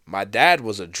me. My dad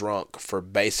was a drunk for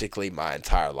basically my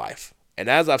entire life. And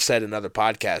as I've said in other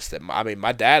podcasts, that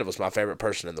my dad was my favorite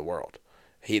person in the world.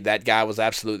 That guy was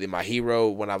absolutely my hero.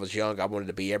 When I was young, I wanted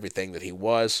to be everything that he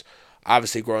was.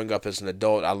 Obviously, growing up as an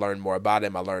adult, I learned more about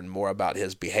him. I learned more about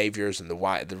his behaviors and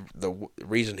the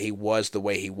reason he was the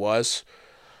way he was.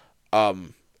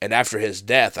 And after his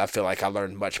death, I feel like I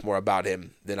learned much more about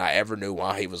him than I ever knew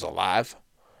while he was alive.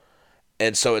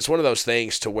 And so it's one of those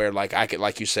things to where, like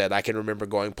like you said, I can remember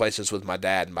going places with my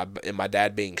dad, and my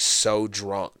dad being so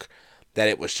drunk that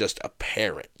it was just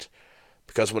apparent.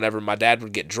 Because whenever my dad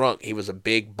would get drunk, he was a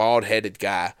big bald-headed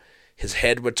guy. His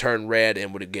head would turn red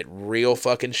and would get real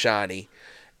fucking shiny,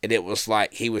 and it was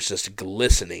like he was just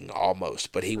glistening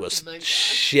almost, but he was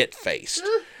shit-faced,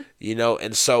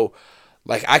 And so,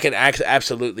 like, I can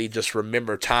absolutely just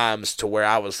remember times to where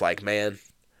I was like, man,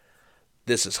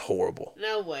 this is horrible.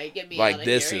 No way, get me like, out of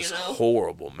this here, is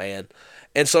horrible, man.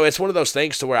 And so it's one of those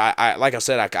things to where I like I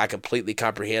said, I completely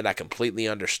comprehend, I completely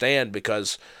understand,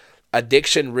 because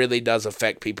addiction really does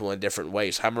affect people in different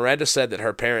ways. How Miranda said that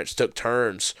her parents took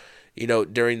turns,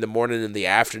 during the morning and the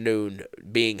afternoon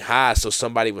being high, so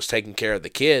somebody was taking care of the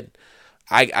kid.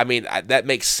 I mean, that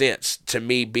makes sense to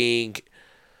me, being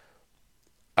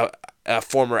a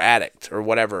former addict or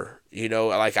whatever.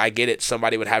 Like, I get it.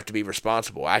 Somebody would have to be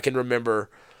responsible. I can remember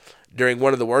during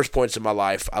one of the worst points in my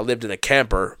life, I lived in a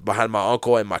camper behind my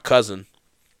uncle and my cousin,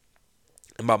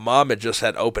 and my mom had just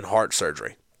had open heart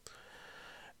surgery.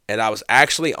 And I was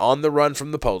actually on the run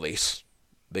from the police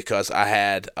because I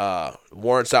had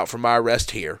warrants out for my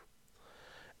arrest here.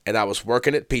 And I was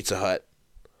working at Pizza Hut.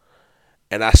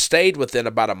 And I stayed within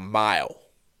about a mile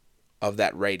of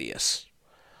that radius.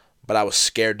 But I was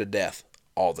scared to death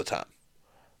all the time.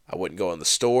 I wouldn't go in the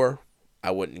store.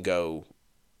 I wouldn't go.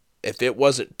 If it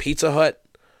wasn't Pizza Hut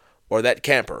or that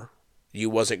camper, you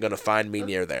wasn't going to find me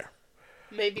near there.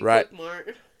 Maybe right? Quick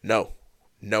Mart. No,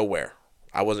 nowhere.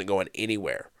 I wasn't going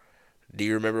anywhere. Do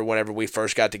you remember whenever we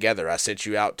first got together, I sent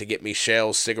you out to get me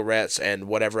shells, cigarettes, and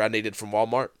whatever I needed from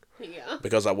Walmart? Yeah.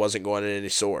 Because I wasn't going in any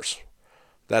stores.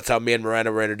 That's how me and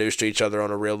Miranda were introduced to each other on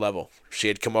a real level. She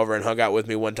had come over and hung out with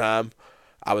me one time.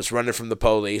 I was running from the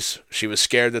police. She was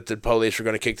scared that the police were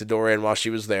going to kick the door in while she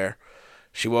was there.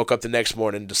 She woke up the next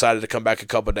morning, decided to come back a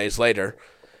couple of days later.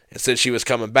 And since she was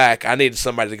coming back, I needed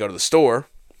somebody to go to the store.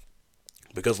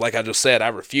 Because like I just said, I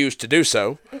refused to do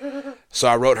so. So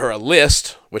I wrote her a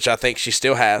list, which I think she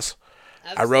still has.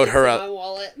 I wrote her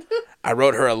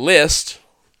a list,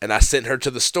 and I sent her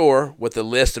to the store with a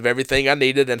list of everything I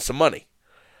needed and some money.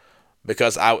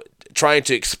 Because trying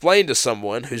to explain to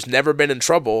someone who's never been in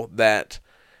trouble that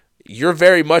you're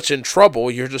very much in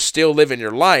trouble, you're just still living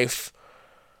your life.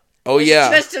 Oh,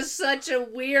 yeah. It's just such a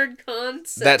weird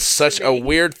concept. That's such a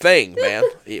weird thing, man.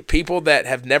 People that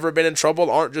have never been in trouble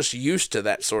aren't just used to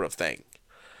that sort of thing.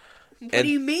 What do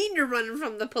you mean you're running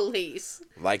from the police?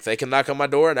 Like, they can knock on my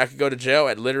door and I could go to jail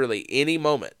at literally any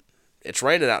moment. It's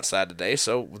raining outside today,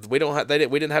 so we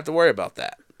didn't have to worry about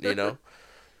that,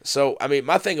 So, I mean,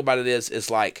 my thing about it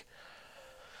is like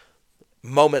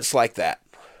moments like that.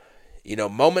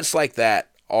 Moments like that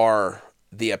are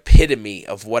the epitome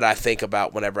of what I think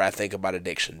about whenever I think about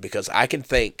addiction, because I can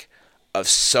think of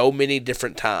so many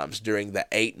different times during the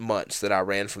 8 months that I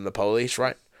ran from the police,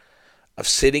 right? Of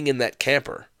sitting in that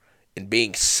camper and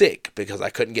being sick because I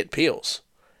couldn't get pills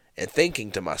and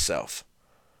thinking to myself,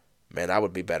 man, I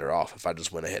would be better off if I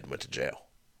just went ahead and went to jail,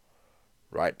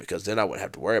 right? Because then I wouldn't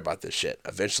have to worry about this shit.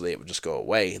 Eventually it would just go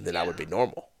away and then I would be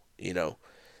normal,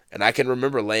 And I can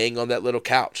remember laying on that little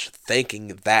couch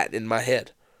thinking that in my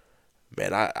head.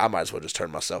 Man, I might as well just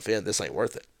turn myself in. This ain't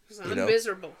worth it. I'm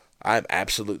miserable. I'm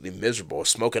absolutely miserable.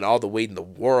 Smoking all the weed in the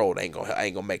world ain't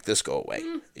gonna make this go away,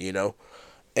 you know?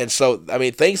 And so, I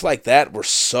mean, things like that were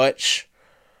such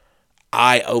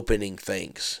eye-opening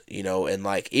things, you know, and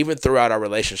like even throughout our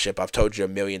relationship, I've told you a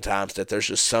million times that there's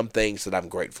just some things that I'm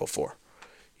grateful for.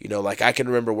 You know, like I can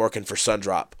remember working for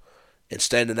Sundrop and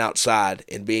standing outside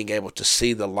and being able to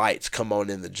see the lights come on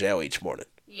in the jail each morning.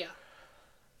 Yeah.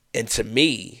 And to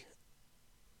me,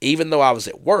 even though I was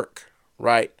at work,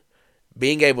 right,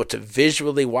 being able to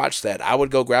visually watch that, I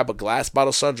would go grab a glass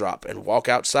bottle Sundrop and walk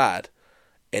outside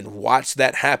and watch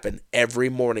that happen every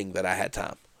morning that I had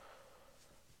time.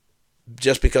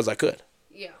 Just because I could.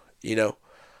 Yeah. You know?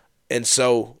 And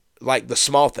so, like the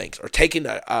small things, or taking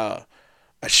a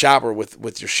shower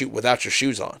with your without your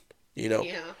shoes on, you know?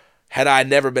 Yeah. Had I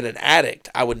never been an addict,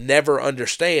 I would never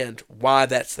understand why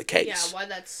that's the case. Yeah, why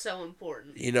that's so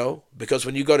important. You know? Because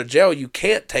when you go to jail, you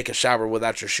can't take a shower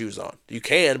without your shoes on. You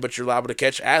can, but you're liable to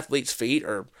catch athlete's feet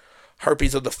or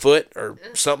herpes of the foot or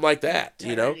something like that,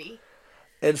 you know?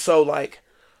 And so, like,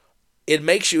 it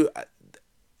makes you...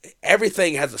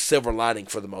 Everything has a silver lining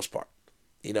for the most part,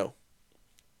 you know?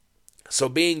 So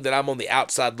being that I'm on the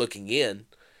outside looking in,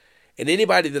 and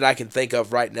anybody that I can think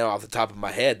of right now off the top of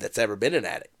my head that's ever been an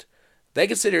addict, they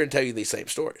can sit here and tell you these same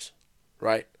stories,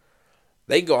 right?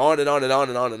 They can go on and on and on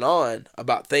and on and on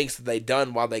about things that they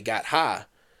done while they got high.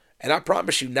 And I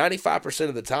promise you, 95%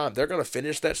 of the time, they're going to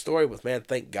finish that story with, man,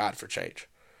 thank God for change.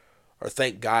 Or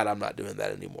thank God I'm not doing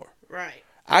that anymore. Right.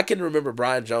 I can remember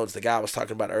Brian Jones, the guy I was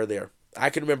talking about earlier. I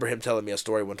can remember him telling me a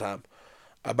story one time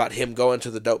about him going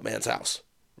to the dope man's house,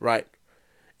 right?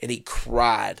 And he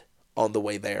cried on the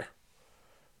way there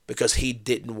because he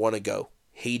didn't want to go.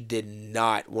 He did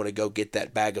not want to go get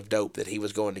that bag of dope that he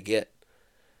was going to get.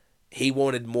 He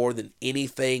wanted more than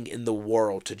anything in the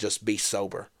world to just be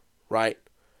sober, right?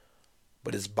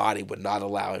 But his body would not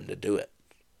allow him to do it.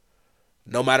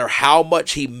 No matter how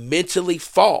much he mentally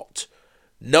fought,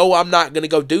 no, I'm not going to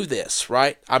go do this,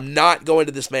 right? I'm not going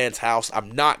to this man's house.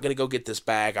 I'm not going to go get this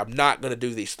bag. I'm not going to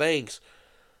do these things.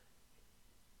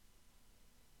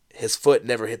 His foot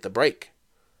never hit the brake.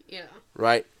 Yeah.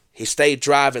 Right? He stayed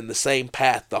driving the same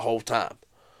path the whole time.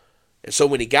 And so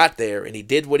when he got there and he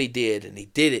did what he did and he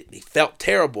did it and he felt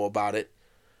terrible about it,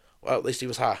 well, at least he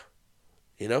was high.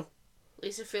 You know? At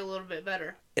least I feel a little bit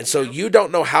better. And so you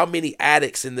don't know how many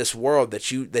addicts in this world that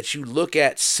you look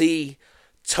at, see,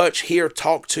 touch, hear,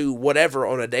 talk to, whatever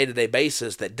on a day-to-day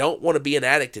basis that don't want to be an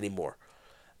addict anymore.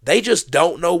 They just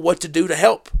don't know what to do to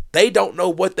help. They don't know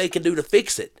what they can do to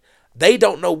fix it. They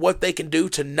don't know what they can do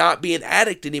to not be an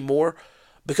addict anymore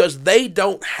because they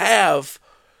don't have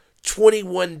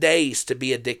 21 days to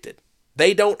be addicted.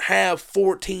 They don't have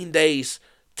 14 days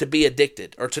to be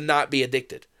addicted or to not be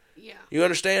addicted. Yeah. You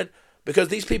understand? Because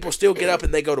these people still get up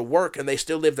and they go to work and they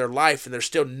still live their life and they're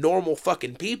still normal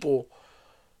fucking people.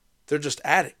 They're just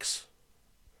addicts.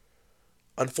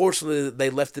 Unfortunately, they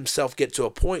let themselves get to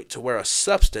a point to where a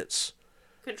substance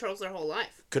controls their whole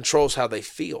life. Controls how they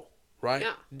feel, right?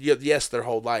 Yeah. Yes, their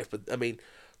whole life, but I mean,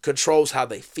 controls how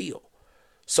they feel.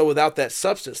 So without that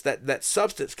substance, that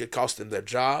substance could cost them their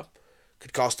job,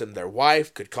 could cost them their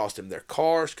wife, could cost them their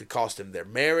cars, could cost them their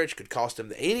marriage, could cost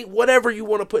them whatever you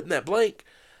want to put in that blank.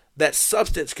 That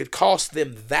substance could cost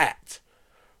them that,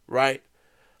 right?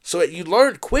 So you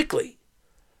learn quickly,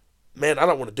 man, I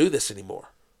don't want to do this anymore.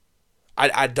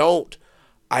 I don't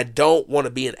want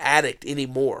to be an addict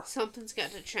anymore. Something's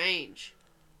got to change.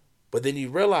 But then you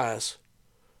realize,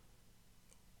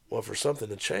 well, for something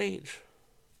to change,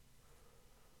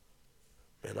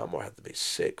 man, I'm going to have to be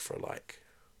sick for like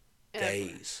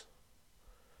days.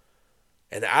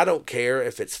 And I don't care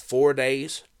if it's 4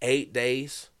 days, 8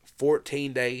 days,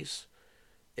 14 days.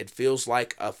 It feels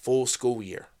like a full school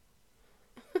year.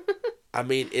 I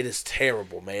mean, it is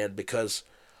terrible, man, because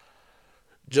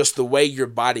just the way your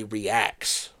body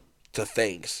reacts to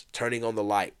things, turning on the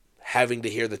light, having to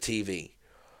hear the TV.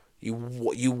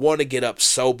 You want to get up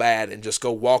so bad and just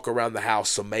go walk around the house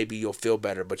so maybe you'll feel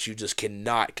better, but you just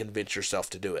cannot convince yourself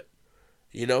to do it.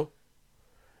 You know?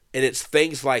 And it's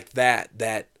things like that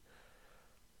that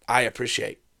I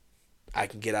appreciate. I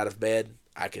can get out of bed.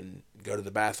 I can go to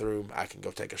the bathroom. I can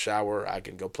go take a shower. I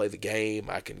can go play the game.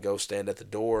 I can go stand at the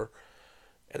door.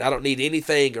 And I don't need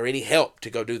anything or any help to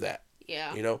go do that.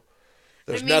 Yeah. You know?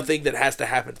 There's nothing that has to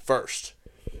happen first.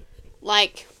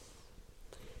 Like,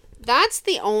 that's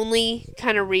the only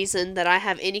kind of reason that I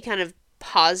have any kind of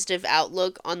positive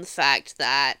outlook on the fact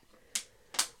that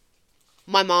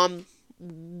my mom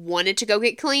wanted to go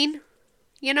get clean,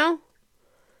 you know?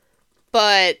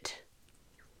 But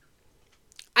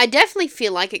I definitely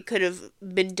feel like it could have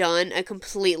been done a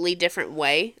completely different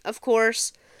way, of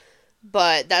course.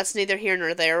 But that's neither here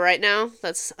nor there right now.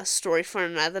 That's a story for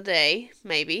another day,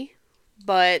 maybe.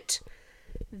 But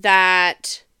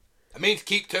that. That means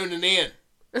keep tuning in.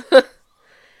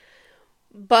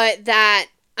 But that,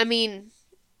 I mean,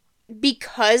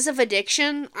 because of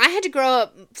addiction, I had to grow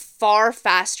up far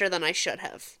faster than I should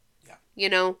have. Yeah. You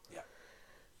know? Yeah.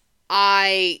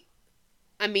 I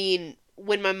mean,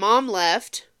 when my mom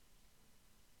left,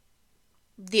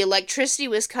 the electricity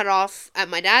was cut off at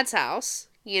my dad's house,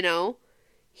 you know?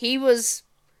 He was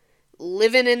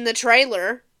living in the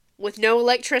trailer with no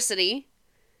electricity.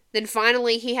 Then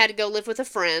finally he had to go live with a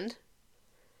friend.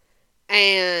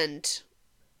 And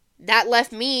that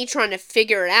left me trying to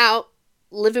figure it out,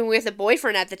 living with a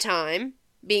boyfriend at the time,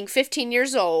 being 15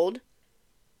 years old.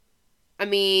 I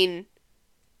mean,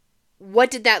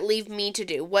 what did that leave me to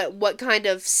do? What kind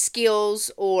of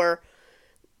skills or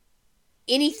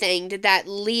anything did that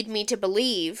lead me to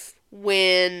believe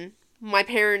when my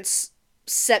parents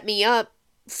set me up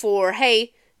for,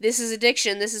 hey, this is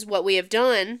addiction, this is what we have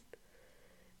done?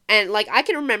 And, like, I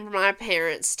can remember my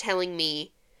parents telling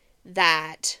me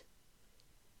that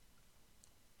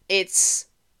it's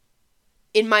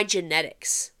in my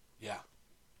genetics. Yeah.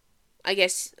 I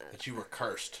guess. That you were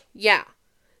cursed. Yeah.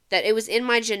 That it was in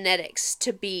my genetics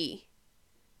to be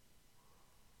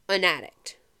an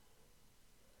addict.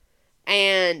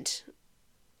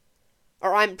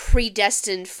 Or I'm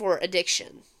predestined for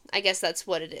addiction. I guess that's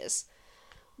what it is.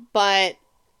 But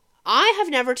I have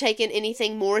never taken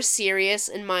anything more serious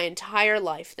in my entire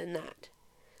life than that.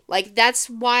 Like, that's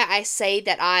why I say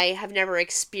that I have never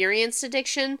experienced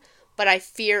addiction, but I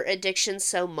fear addiction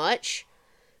so much.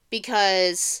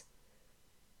 Because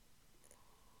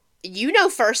you know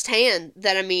firsthand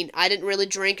that, I mean, I didn't really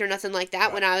drink or nothing like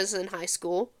that when I was in high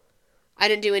school. I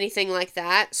didn't do anything like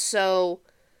that. So,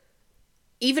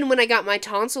 even when I got my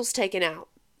tonsils taken out,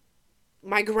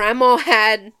 my grandma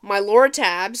had my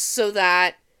Lortabs so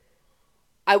that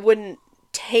I wouldn't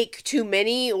take too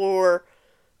many or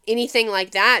anything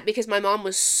like that, because my mom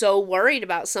was so worried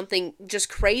about something just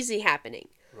crazy happening.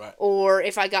 Right. Or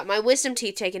if I got my wisdom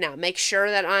teeth taken out, make sure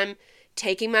that I'm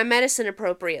taking my medicine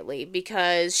appropriately,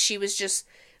 because she was just,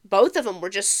 both of them were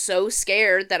just so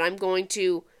scared that I'm going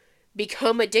to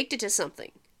become addicted to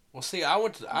something. Well, see,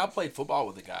 I played football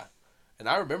with a guy, and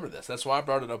I remember this. That's why I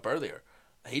brought it up earlier.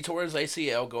 He tore his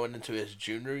ACL going into his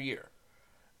junior year.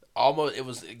 Almost, it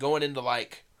was going into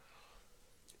like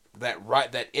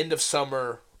that end of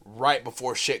summer, right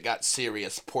before shit got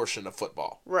serious portion of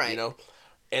football. Right. You know?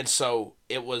 And so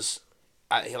it was,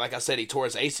 like I said, he tore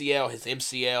his ACL, his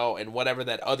MCL, and whatever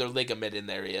that other ligament in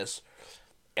there is.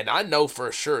 And I know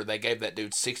for sure they gave that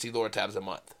dude 60 Lortabs a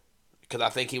month. Because I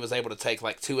think he was able to take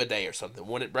like 2 a day or something.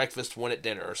 One at breakfast, one at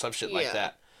dinner, or some shit like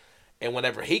that. And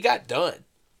whenever he got done,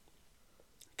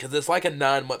 because it's like a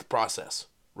 9-month process,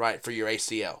 right, for your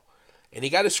ACL. And he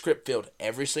got his script filled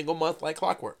every single month like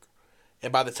clockwork.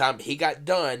 And by the time he got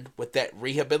done with that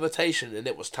rehabilitation and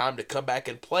it was time to come back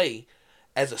and play,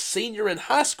 as a senior in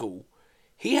high school,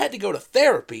 he had to go to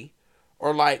therapy,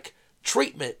 or like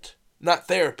treatment, not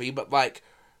therapy, but like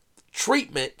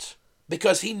treatment,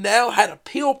 because he now had a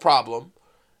pill problem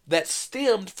that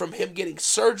stemmed from him getting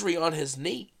surgery on his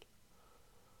knee.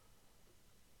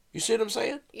 You see what I'm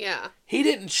saying? Yeah. He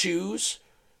didn't choose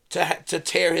to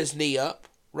tear his knee up,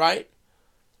 right?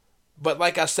 But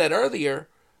like I said earlier,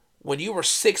 when you were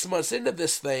 6 months into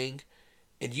this thing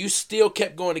and you still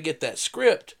kept going to get that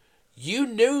script, you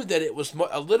knew that it was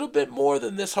a little bit more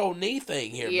than this whole knee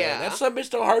thing here, man. That some bitch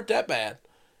don't hurt that bad,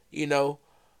 you know.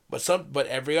 But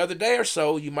every other day or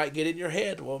so, you might get in your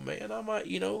head, well, man, I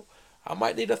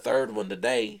might need a third one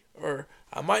today, or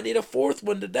I might need a fourth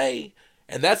one today.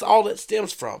 And that's all it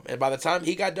stems from. And by the time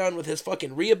he got done with his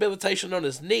fucking rehabilitation on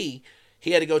his knee,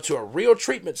 he had to go to a real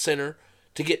treatment center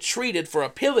to get treated for a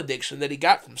pill addiction that he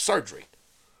got from surgery.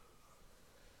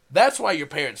 That's why your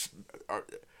parents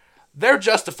they're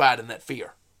justified in that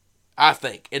fear, I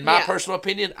think. In my personal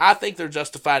opinion, I think they're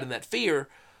justified in that fear,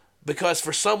 because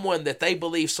for someone that they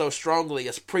believe so strongly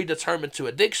is predetermined to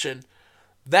addiction,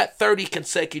 that 30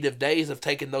 consecutive days of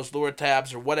taking those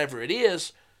Lortabs or whatever it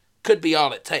is could be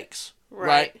all it takes.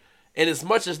 Right? And as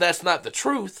much as that's not the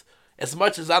truth, as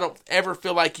much as I don't ever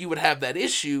feel like you would have that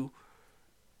issue,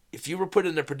 if you were put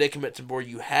in a predicament to where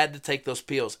you had to take those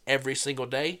pills every single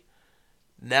day,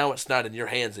 now it's not in your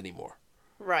hands anymore.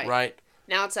 Right?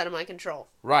 Now it's out of my control.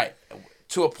 Right.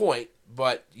 To a point,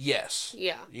 but yes.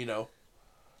 Yeah. You know?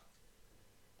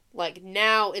 Like,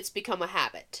 now it's become a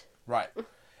habit. Right.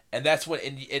 And that's when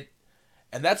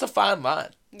and that's a fine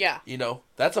line. Yeah. You know?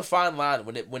 That's a fine line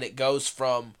when it goes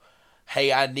from,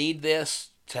 hey, I need this,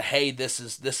 to, hey, this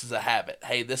is a habit.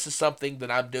 Hey, this is something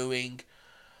that I'm doing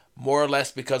more or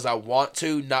less because I want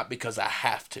to, not because I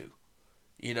have to.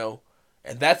 You know,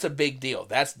 and that's a big deal.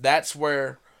 That's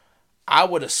where I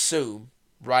would assume,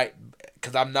 right?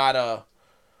 Because I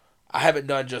haven't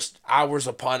done just hours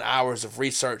upon hours of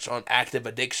research on active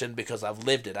addiction because I've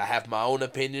lived it. I have my own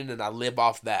opinion and I live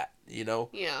off that, you know?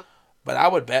 Yeah. But I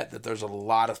would bet that there's a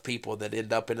lot of people that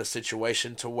end up in a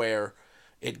situation to where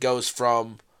it goes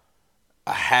from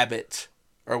a habit,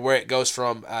 or where it goes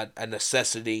from a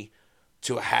necessity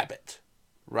to a habit,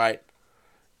 right?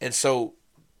 And so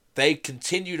they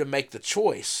continue to make the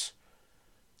choice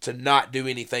to not do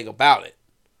anything about it.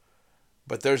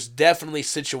 But there's definitely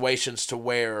situations to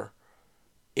where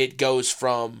it goes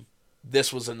from,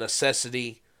 this was a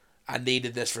necessity, I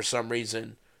needed this for some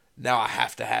reason, now I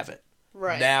have to have it.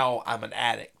 Right. Now I'm an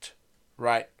addict,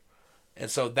 right? And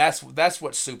so that's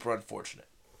what's super unfortunate.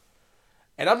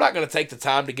 And I'm not going to take the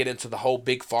time to get into the whole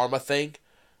big pharma thing.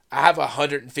 I have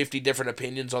 150 different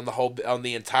opinions on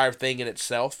the entire thing in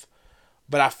itself,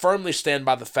 but I firmly stand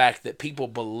by the fact that people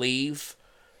believe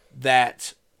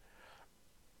that.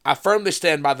 I firmly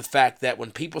stand by the fact that when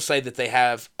people say that they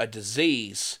have a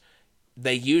disease,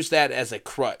 they use that as a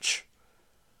crutch,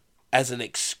 as an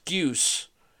excuse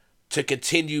to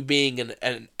continue being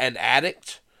an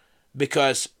addict,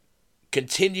 because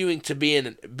continuing to be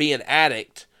an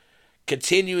addict,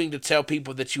 continuing to tell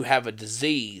people that you have a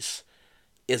disease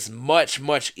is much,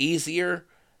 much easier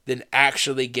than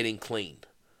actually getting clean.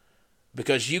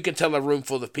 Because you can tell a room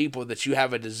full of people that you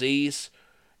have a disease,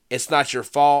 it's not your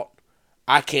fault,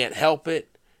 I can't help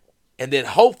it, and then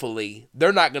hopefully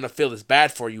they're not going to feel as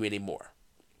bad for you anymore.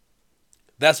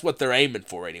 That's what they're aiming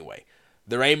for anyway.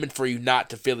 They're aiming for you not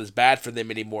to feel as bad for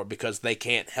them anymore because they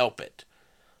can't help it.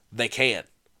 They can.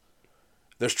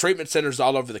 There's treatment centers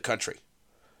all over the country.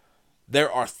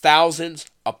 There are thousands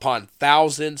upon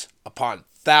thousands upon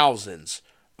thousands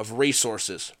of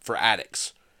resources for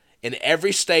addicts. In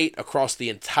every state across the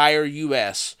entire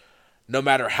U.S., no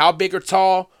matter how big or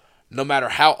tall, no matter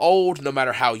how old, no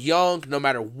matter how young, no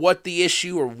matter what the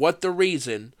issue or what the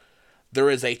reason, there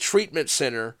is a treatment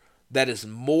center that is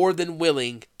more than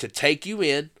willing to take you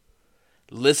in,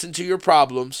 listen to your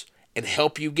problems, and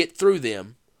help you get through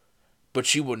them.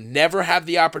 But you will never have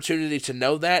the opportunity to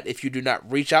know that if you do not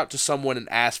reach out to someone and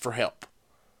ask for help.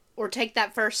 Or take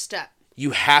that first step.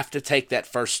 You have to take that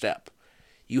first step.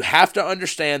 You have to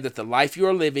understand that the life you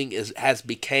are living has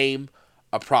become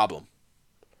a problem.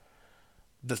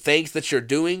 The things that you're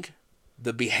doing,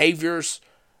 the behaviors,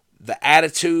 the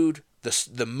attitude,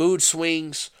 the mood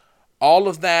swings, all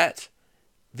of that,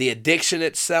 the addiction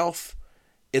itself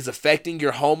is affecting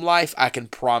your home life, I can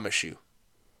promise you.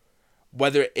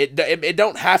 Whether it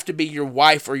don't have to be your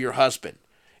wife or your husband.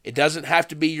 It doesn't have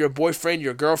to be your boyfriend,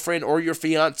 your girlfriend, or your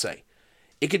fiance.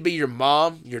 It could be your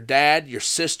mom, your dad, your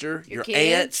sister, your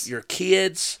aunts, your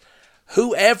kids,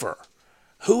 whoever.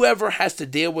 Whoever has to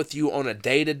deal with you on a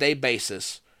day-to-day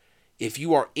basis. If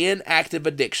you are in active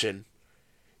addiction,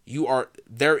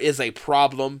 there is a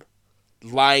problem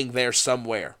lying there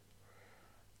somewhere.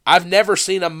 I've never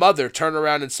seen a mother turn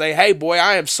around and say, "Hey boy,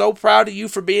 I am so proud of you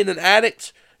for being an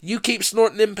addict. You keep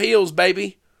snorting them pills,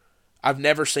 baby." I've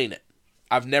never seen it.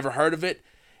 I've never heard of it.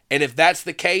 And if that's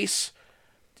the case,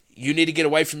 you need to get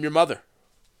away from your mother.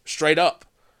 Straight up.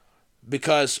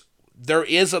 Because there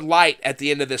is a light at the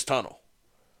end of this tunnel.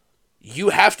 You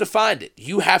have to find it.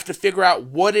 You have to figure out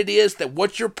what it is,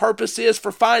 what your purpose is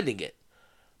for finding it.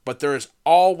 But there is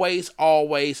always,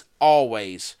 always,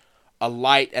 always a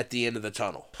light at the end of the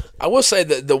tunnel. I will say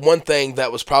that the one thing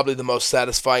that was probably the most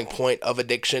satisfying point of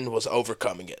addiction was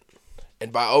overcoming it.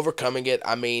 And by overcoming it,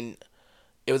 I mean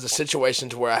it was a situation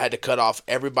to where I had to cut off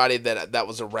everybody that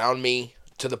was around me,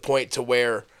 to the point to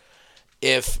where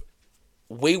if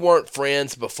we weren't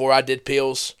friends before I did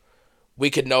pills,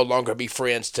 we could no longer be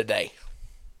friends today.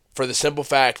 For the simple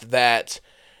fact that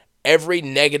every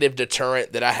negative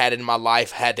deterrent that I had in my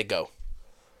life had to go.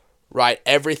 Right?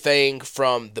 Everything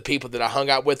from the people that I hung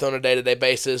out with on a day-to-day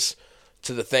basis,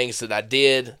 to the things that I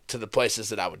did, to the places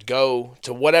that I would go,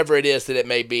 to whatever it is that it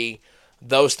may be,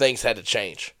 those things had to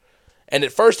change. And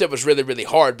at first it was really, really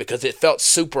hard because it felt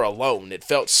super alone. It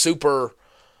felt super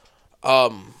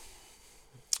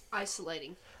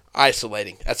isolating.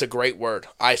 Isolating. That's a great word.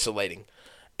 Isolating.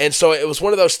 And so it was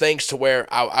one of those things to where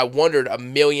I wondered a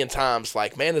million times,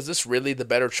 like, man, is this really the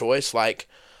better choice? Like,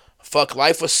 fuck,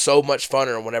 life was so much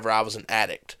funner whenever I was an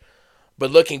addict. But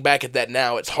looking back at that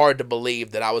now, it's hard to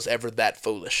believe that I was ever that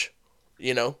foolish.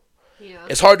 You know? Yeah.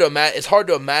 It's hard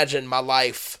to imagine my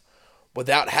life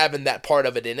without having that part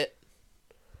of it in it.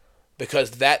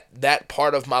 because that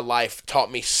part of my life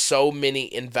taught me so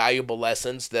many invaluable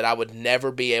lessons that I would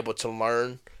never be able to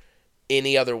learn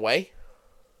any other way,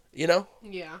 you know?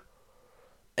 Yeah.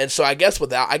 And so I guess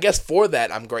for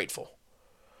that I'm grateful.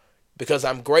 Because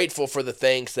I'm grateful for the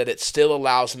things that it still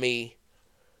allows me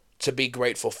to be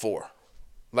grateful for.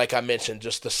 Like I mentioned,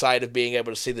 just the sight of being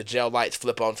able to see the jail lights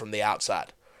flip on from the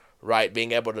outside, right?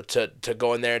 Being able to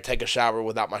go in there and take a shower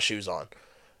without my shoes on.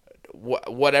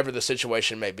 Whatever the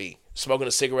situation may be. Smoking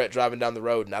a cigarette driving down the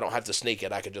road and I don't have to sneak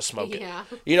it. I can just smoke it.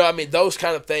 You know, I mean, those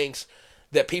kind of things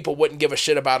that people wouldn't give a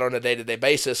shit about on a day-to-day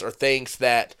basis are things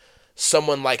that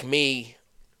someone like me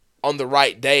on the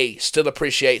right day still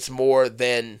appreciates more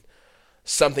than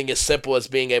something as simple as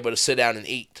being able to sit down and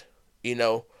eat, you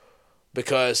know,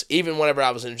 because even whenever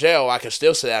I was in jail, I could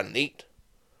still sit down and eat.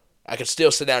 I could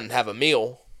still sit down and have a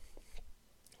meal,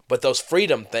 but those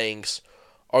freedom things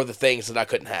are the things that I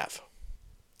couldn't have.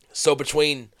 So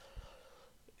between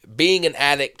being an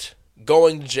addict,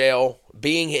 going to jail,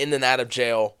 being in and out of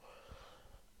jail,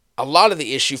 a lot of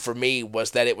the issue for me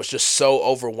was that it was just so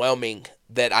overwhelming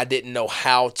that I didn't know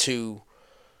how to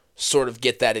sort of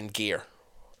get that in gear.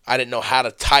 I didn't know how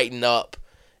to tighten up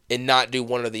and not do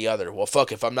one or the other. Well,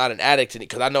 fuck, if I'm not an addict,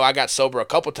 because I know I got sober a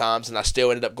couple times and I still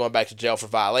ended up going back to jail for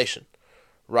violation,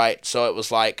 right? So it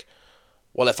was like,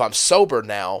 well, if I'm sober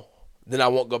now, then I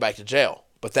won't go back to jail.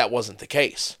 But that wasn't the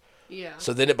case. Yeah.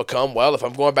 So then it become, well, if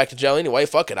I'm going back to jail anyway,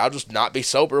 fuck it, I'll just not be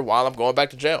sober while I'm going back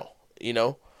to jail, you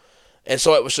know? And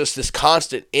so it was just this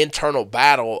constant internal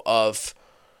battle of,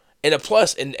 and a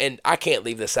plus, and I can't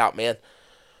leave this out, man.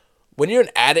 When you're an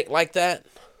addict like that,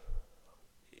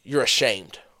 you're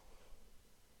ashamed.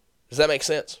 Does that make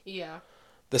sense? Yeah.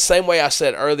 The same way I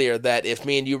said earlier that if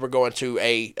me and you were going to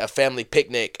a family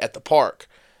picnic at the park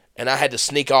and I had to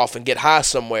sneak off and get high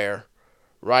somewhere,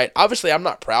 right? Obviously, I'm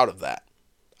not proud of that.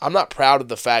 I'm not proud of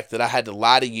the fact that I had to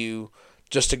lie to you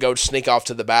just to go sneak off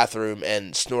to the bathroom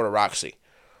and snort a Roxy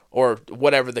or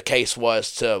whatever the case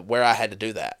was to where I had to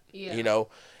do that. Yeah. You know,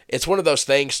 it's one of those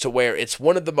things to where it's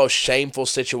one of the most shameful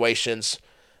situations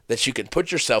that you can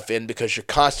put yourself in because you're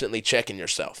constantly checking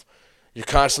yourself. You're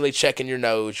constantly checking your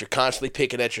nose. You're constantly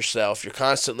picking at yourself. You're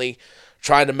constantly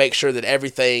trying to make sure that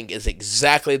everything is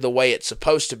exactly the way it's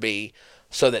supposed to be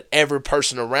so that every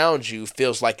person around you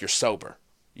feels like you're sober,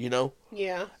 you know?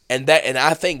 Yeah. And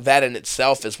I think that in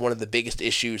itself is one of the biggest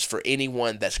issues for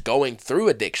anyone that's going through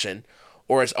addiction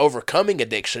or is overcoming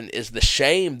addiction is the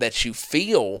shame that you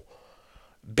feel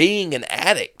being an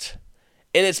addict.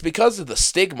 And it's because of the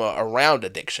stigma around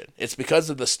addiction. It's because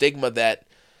of the stigma that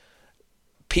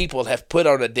people have put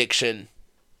on addiction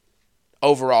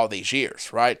over all these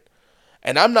years, right?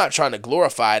 And I'm not trying to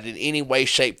glorify it in any way,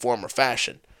 shape, form, or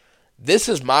fashion. This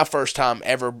is my first time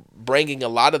ever bringing a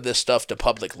lot of this stuff to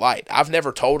public light. I've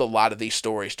never told a lot of these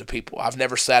stories to people. I've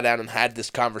never sat down and had this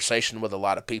conversation with a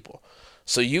lot of people.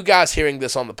 So you guys hearing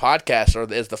this on the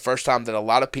podcast is the first time that a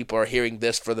lot of people are hearing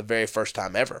this for the very first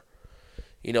time ever.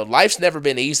 You know, life's never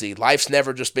been easy. Life's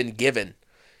never just been given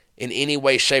in any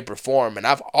way, shape, or form. And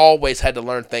I've always had to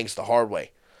learn things the hard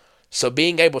way. So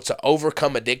being able to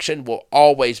overcome addiction will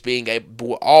always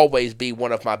be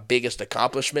one of my biggest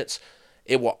accomplishments.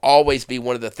 It will always be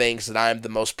one of the things that I am the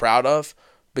most proud of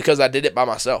because I did it by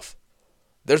myself.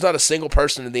 There's not a single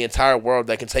person in the entire world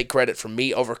that can take credit for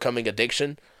me overcoming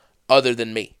addiction other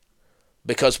than me.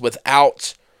 Because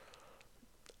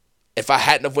if I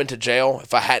hadn't have went to jail,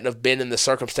 if I hadn't have been in the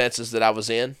circumstances that I was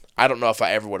in, I don't know if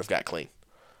I ever would have got clean.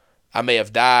 I may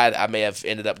have died. I may have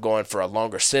ended up going for a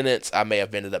longer sentence. I may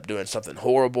have ended up doing something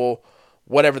horrible.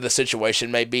 Whatever the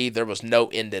situation may be, there was no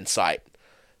end in sight.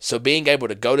 So being able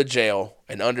to go to jail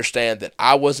and understand that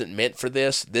I wasn't meant for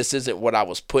this isn't what I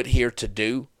was put here to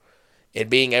do, and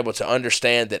being able to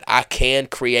understand that I can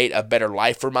create a better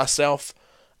life for myself,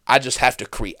 I just have to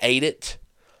create it,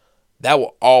 that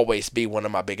will always be one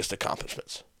of my biggest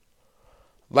accomplishments.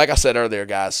 Like I said earlier,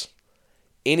 guys,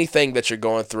 anything that you're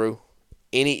going through,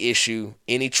 any issue,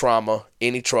 any trauma,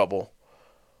 any trouble,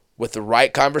 with the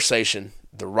right conversation,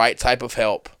 the right type of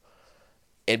help,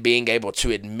 and being able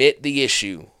to admit the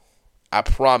issue, I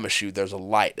promise you there's a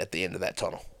light at the end of that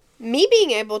tunnel. Me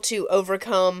being able to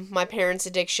overcome my parents'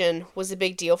 addiction was a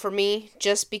big deal for me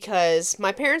just because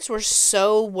my parents were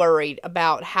so worried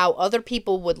about how other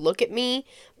people would look at me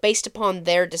based upon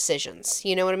their decisions.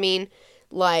 You know what I mean?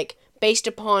 Like, based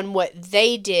upon what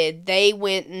they did, they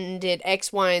went and did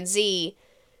X, Y, and Z,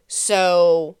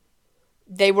 so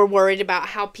they were worried about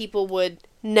how people would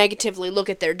negatively look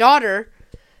at their daughter.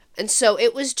 And so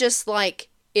it was just like,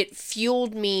 it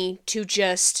fueled me to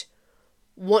just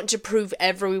want to prove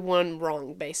everyone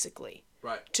wrong, basically.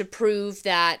 Right. To prove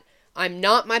that I'm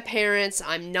not my parents.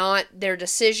 I'm not their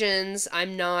decisions.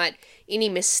 I'm not any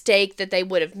mistake that they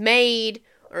would have made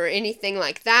or anything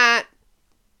like that.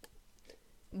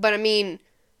 But I mean,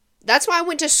 that's why I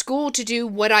went to school to do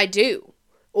what I do.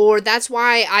 Or that's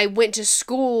why I went to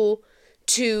school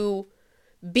to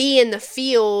be in the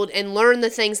field and learn the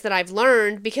things that I've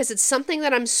learned, because it's something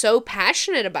that I'm so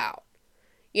passionate about.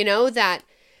 You know, that,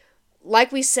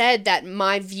 like we said, that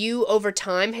my view over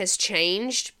time has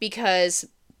changed, because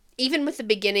even with the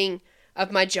beginning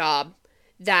of my job,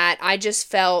 that I just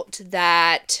felt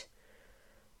that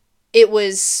it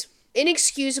was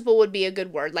inexcusable would be a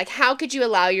good word. Like, how could you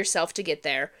allow yourself to get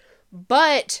there?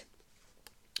 But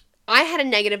I had a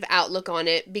negative outlook on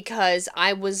it because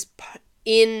I was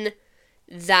in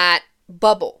that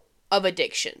bubble of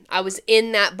addiction. I was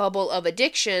in that bubble of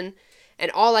addiction, and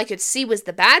all I could see was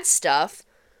the bad stuff.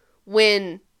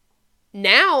 When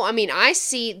now, I mean, I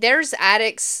see there's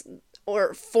addicts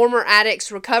or former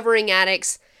addicts, recovering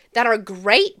addicts that are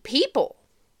great people,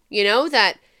 you know,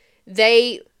 that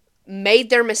they made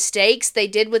their mistakes, they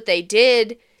did what they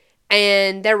did,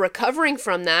 and they're recovering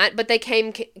from that, but they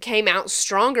came out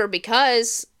stronger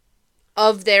because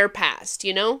of their past,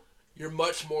 you know? You're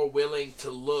much more willing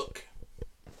to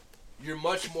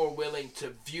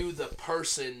view the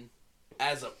person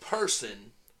as a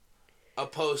person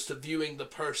opposed to viewing the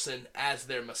person as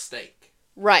their mistake.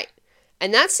 Right.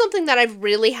 And that's something that I've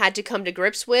really had to come to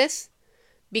grips with,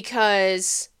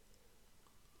 because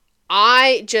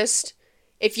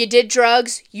if you did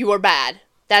drugs, you were bad.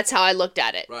 That's how I looked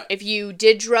at it. Right. If you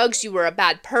did drugs, you were a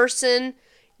bad person.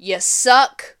 You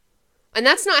suck. And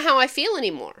that's not how I feel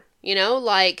anymore. You know,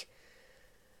 like,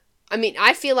 I mean,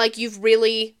 I feel like you've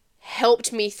really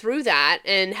helped me through that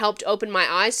and helped open my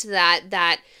eyes to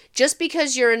that just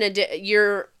because you're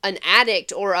an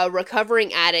addict or a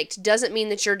recovering addict doesn't mean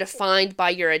that you're defined by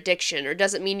your addiction, or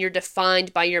doesn't mean you're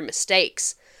defined by your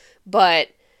mistakes. But,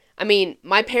 I mean,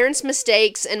 my parents'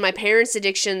 mistakes and my parents'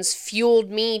 addictions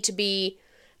fueled me to be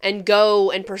and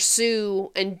go and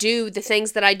pursue and do the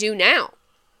things that I do now.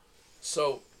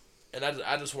 So, and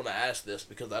I just want to ask this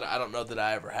because I don't know that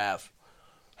I ever have.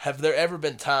 Have there ever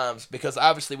been times, because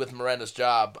obviously with Miranda's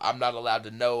job, I'm not allowed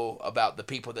to know about the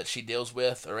people that she deals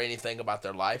with or anything about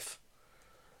their life.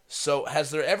 So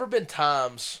has there ever been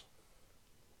times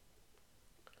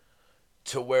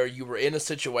to where you were in a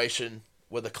situation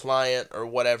with a client or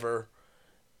whatever,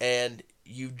 and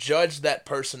you judged that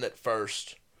person at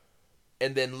first,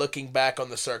 and then looking back on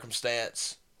the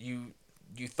circumstance, you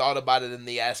thought about it in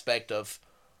the aspect of,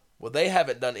 well, they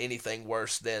haven't done anything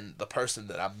worse than the person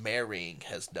that I'm marrying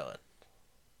has done?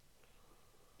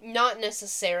 Not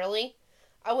necessarily.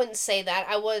 I wouldn't say that.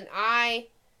 I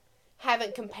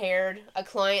haven't compared a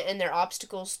client and their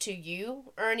obstacles to you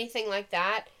or anything like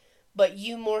that, but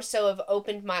you more so have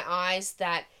opened my eyes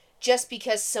that just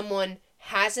because someone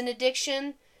has an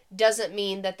addiction doesn't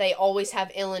mean that they always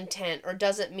have ill intent, or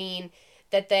doesn't mean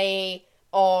that they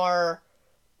are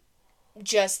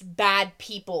just bad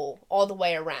people all the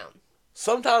way around.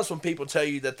 Sometimes when people tell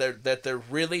you that they're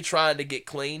really trying to get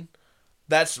clean,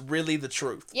 that's really the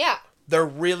truth. Yeah. They're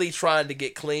really trying to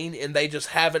get clean, and they just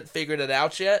haven't figured it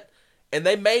out yet. And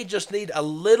they may just need a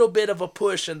little bit of a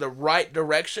push in the right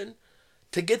direction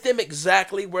to get them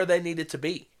exactly where they need it to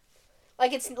be.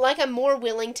 Like, it's like I'm more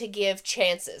willing to give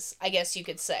chances, I guess you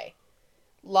could say.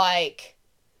 Like,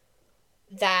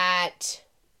 that,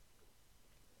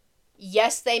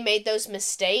 yes, they made those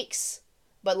mistakes,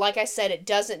 but like I said, it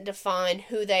doesn't define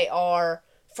who they are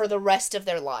for the rest of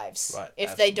their lives. Right, if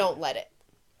absolutely. they don't let it.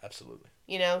 Absolutely.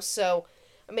 You know, so,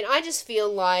 I mean, I just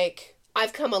feel like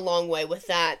I've come a long way with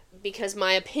that, because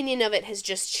my opinion of it has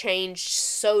just changed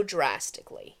so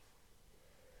drastically.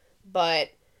 But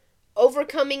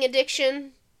overcoming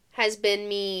addiction has been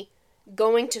me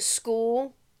going to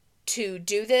school to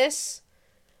do this,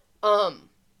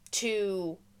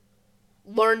 to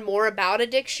learn more about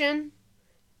addiction,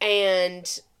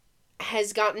 and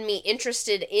has gotten me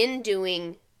interested in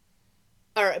doing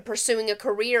or pursuing a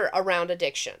career around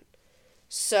addiction.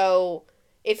 So,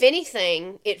 if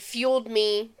anything, it fueled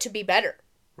me to be better.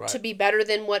 Right. To be better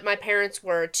than what my parents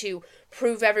were, to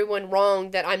prove everyone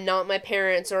wrong that I'm not my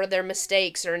parents or their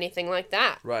mistakes or anything like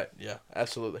that. Right, yeah,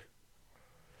 absolutely.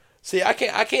 See, I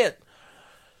can't.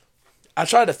 I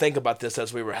tried to think about this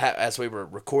as we were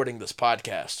recording this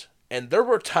podcast, and there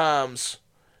were times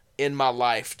in my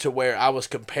life to where I was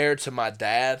compared to my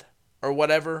dad or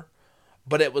whatever,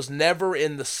 but it was never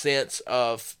in the sense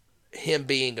of him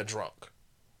being a drunk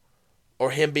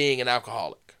or him being an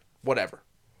alcoholic, whatever.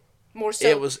 More so,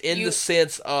 it was in the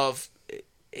sense of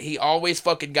he always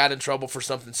fucking got in trouble for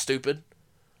something stupid,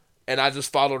 and I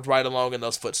just followed right along in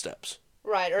those footsteps.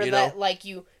 Right, or You that know? like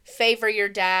you favor your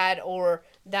dad, or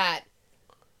that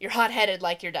you're hot-headed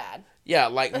like your dad. Yeah,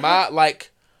 like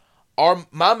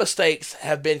my mistakes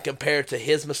have been compared to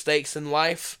his mistakes in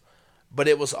life, but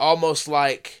it was almost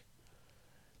like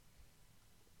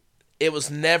it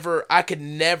was never I could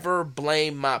never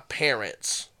blame my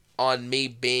parents on me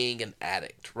being an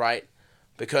addict, right?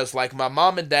 Because like my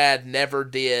mom and dad never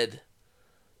did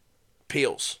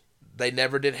pills. They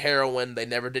never did heroin, they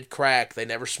never did crack, they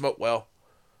never smoked well.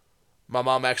 My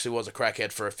mom actually was a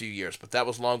crackhead for a few years, but that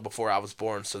was long before I was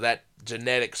born, so that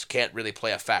genetics can't really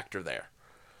play a factor there.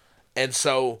 And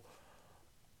so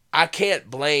I can't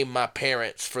blame my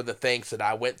parents for the things that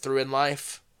I went through in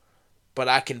life, but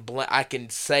I can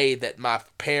say that my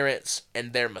parents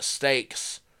and their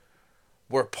mistakes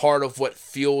were part of what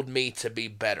fueled me to be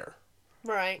better.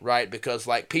 Right. Right? Because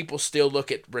like people still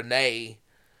look at Renee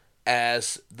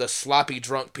as the sloppy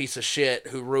drunk piece of shit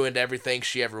who ruined everything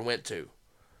she ever went to.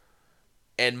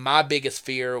 And my biggest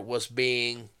fear was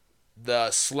being the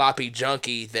sloppy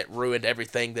junkie that ruined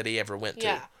everything that he ever went to.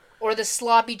 Yeah. Or the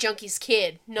sloppy junkie's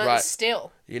kid. Not Right.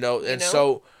 still. You know, You and know?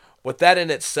 so with that in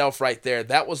itself right there,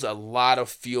 that was a lot of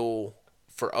fuel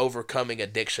for overcoming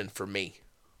addiction for me.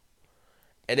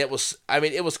 And it was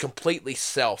completely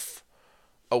self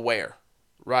aware,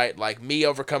 right? Like me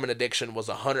overcoming addiction was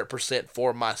 100%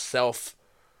 for myself,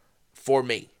 for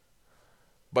me.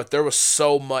 But there was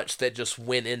so much that just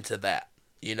went into that,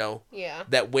 you know? Yeah.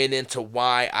 That went into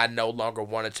why I no longer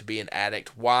wanted to be an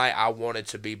addict, why I wanted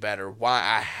to be better, why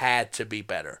I had to be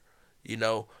better, you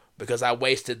know? Because I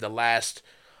wasted the last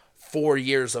 4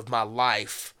 years of my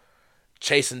life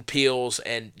chasing pills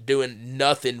and doing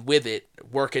nothing with it,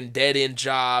 working dead end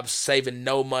jobs, saving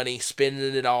no money,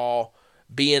 spending it all,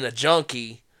 being a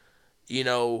junkie, you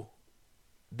know,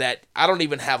 that I don't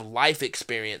even have life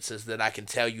experiences that I can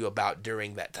tell you about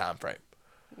during that time frame.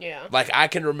 Yeah. Like I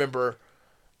can remember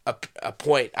a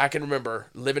point. I can remember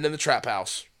living in the trap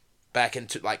house back in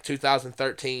like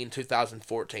 2013,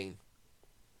 2014,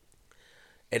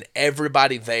 and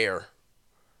everybody there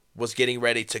was getting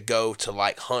ready to go to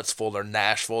like Huntsville or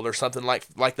Nashville or something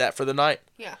like that for the night.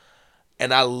 Yeah.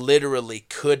 And I literally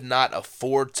could not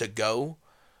afford to go,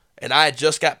 and I had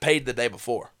just got paid the day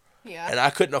before. Yeah. And I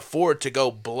couldn't afford to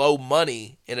go blow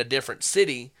money in a different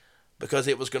city because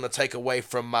it was going to take away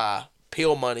from my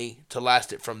pill money to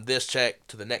last it from this check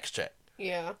to the next check.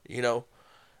 Yeah. You know?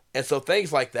 And so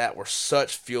things like that were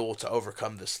such fuel to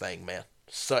overcome this thing, man.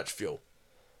 Such fuel.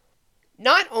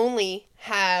 Not only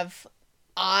have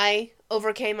I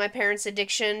overcame my parents'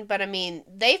 addiction, but I mean,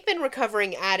 they've been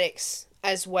recovering addicts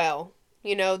as well.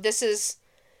 You know, this is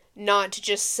not to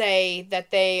just say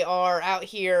that they are out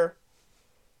here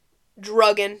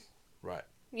drugging, Right.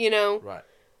 you know, Right.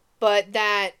 but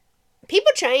that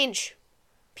people change.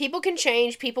 People can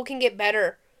change. People can get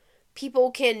better.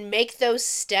 People can make those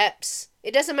steps.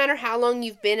 It doesn't matter how long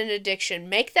you've been in addiction.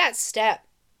 Make that step.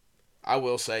 I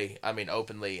will say, I mean,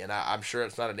 openly, and I'm sure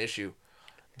it's not an issue,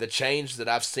 the change that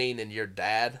I've seen in your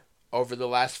dad over the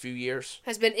last few years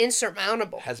Has been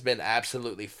insurmountable. has been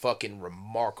absolutely fucking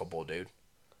remarkable, dude.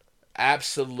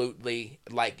 Absolutely.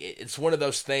 Like, it's one of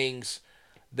those things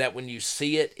that when you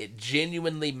see it, it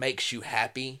genuinely makes you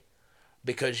happy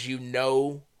because you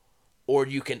know or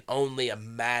you can only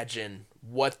imagine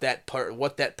what that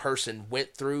person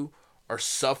went through or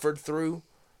suffered through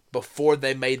before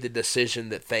they made the decision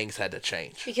that things had to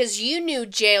change. Because you knew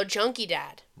jail junkie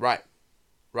dad. Right.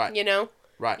 Right. You know?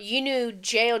 Right. You knew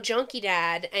jail junkie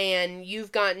dad, and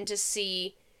you've gotten to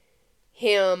see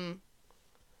him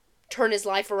turn his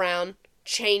life around,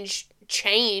 change,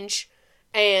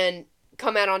 and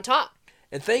come out on top.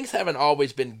 And things haven't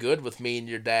always been good with me and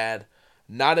your dad,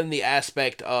 not in the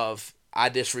aspect of I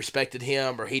disrespected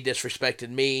him or he disrespected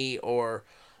me or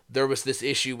there was this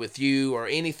issue with you or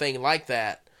anything like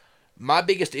that. My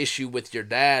biggest issue with your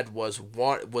dad was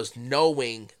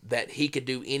knowing that he could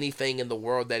do anything in the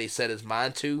world that he set his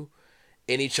mind to,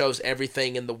 and he chose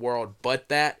everything in the world but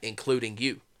that, including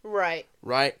you. Right.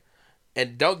 Right?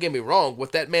 And don't get me wrong,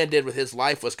 what that man did with his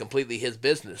life was completely his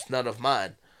business, none of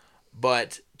mine.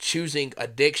 But choosing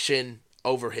addiction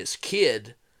over his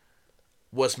kid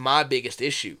was my biggest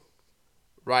issue.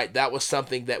 Right? That was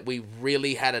something that we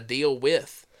really had to deal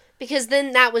with. Because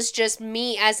then that was just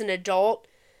me as an adult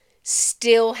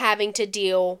still having to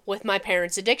deal with my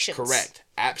parents' addictions. Correct.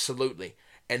 Absolutely.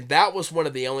 And that was one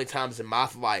of the only times in my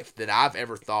life that I've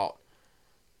ever thought,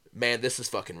 man, this is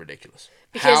fucking ridiculous.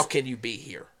 Because, how can you be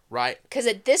here? Right? Because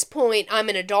at this point, I'm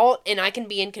an adult and I can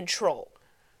be in control.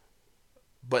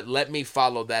 But let me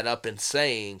follow that up in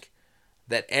saying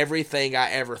that everything I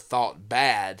ever thought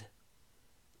bad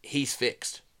he's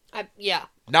fixed. Yeah.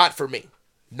 Not for me.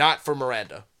 Not for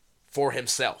Miranda. For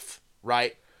himself,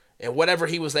 right? And whatever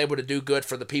he was able to do good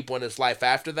for the people in his life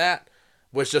after that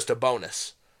was just a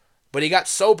bonus. But he got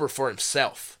sober for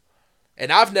himself.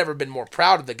 And I've never been more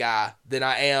proud of the guy than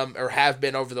I am or have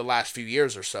been over the last few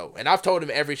years or so. And I've told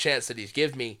him every chance that he's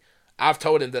given me, I've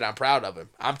told him that I'm proud of him.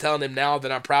 I'm telling him now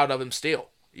that I'm proud of him still,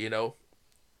 you know.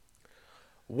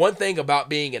 One thing about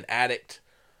being an addict,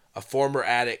 a former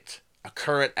addict, a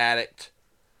current addict,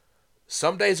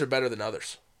 some days are better than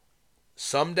others.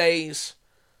 Some days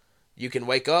you can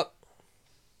wake up,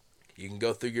 you can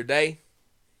go through your day,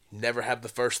 never have the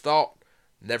first thought,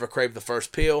 never crave the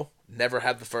first pill, never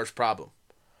have the first problem.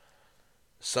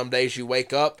 Some days you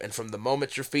wake up and from the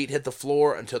moment your feet hit the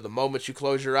floor until the moment you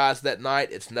close your eyes that night,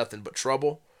 it's nothing but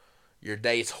trouble. Your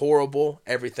day's horrible.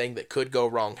 Everything that could go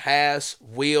wrong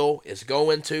is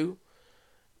going to.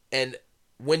 And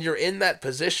when you're in that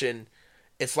position,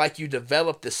 it's like you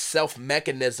develop this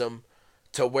self-mechanism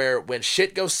to where when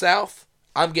shit goes south,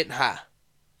 I'm getting high,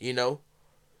 you know?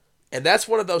 And that's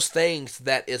one of those things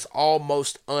that is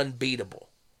almost unbeatable.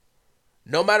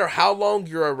 No matter how long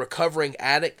you're a recovering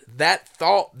addict, that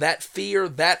thought, that fear,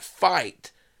 that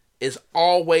fight is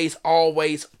always,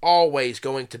 always, always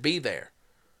going to be there.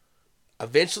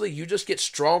 Eventually, you just get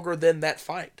stronger than that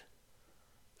fight.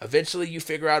 Eventually, you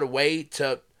figure out a way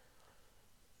to,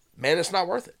 man, it's not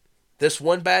worth it. This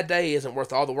one bad day isn't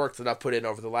worth all the work that I've put in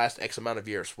over the last X amount of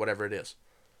years, whatever it is.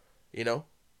 You know?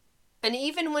 And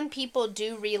even when people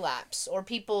do relapse or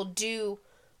people do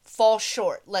fall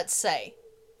short, let's say,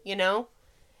 you know,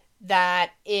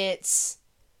 that it's,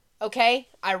 okay,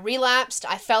 I relapsed,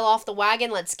 I fell off the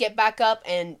wagon, let's get back up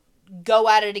and go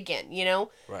at it again, you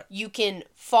know? Right. You can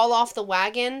fall off the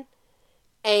wagon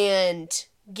and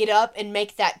get up and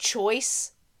make that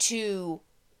choice to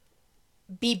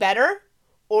be better,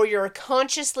 or you're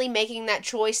consciously making that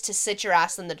choice to sit your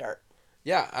ass in the dirt.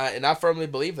 Yeah, and I firmly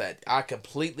believe that. I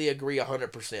completely agree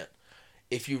 100%.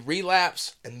 If you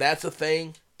relapse, and that's a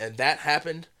thing, and that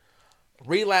happened,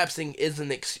 relapsing is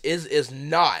not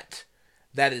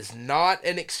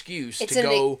an excuse to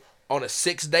go on a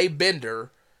 6-day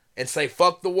bender and say,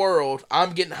 fuck the world,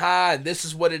 I'm getting high, and this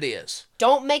is what it is.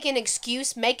 Don't make an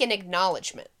excuse, make an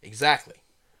acknowledgement. Exactly.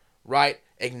 Right?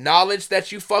 Acknowledge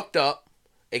that you fucked up,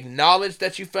 acknowledge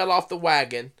that you fell off the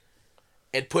wagon,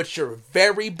 and put your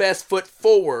very best foot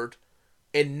forward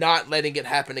in not letting it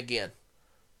happen again.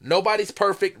 Nobody's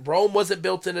perfect. Rome wasn't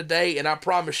built in a day, and I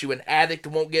promise you, an addict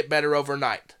won't get better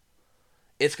overnight.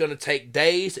 It's going to take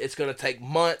days, it's going to take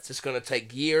months, it's going to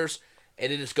take years,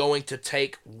 and it is going to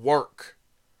take work.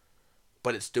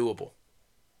 But it's doable.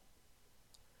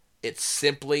 It's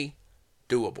simply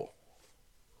doable.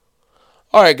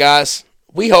 All right, guys.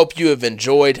 We hope you have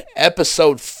enjoyed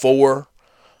episode 4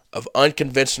 of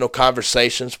Unconventional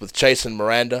Conversations with Chase and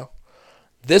Miranda.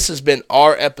 This has been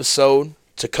our episode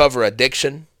to cover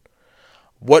addiction,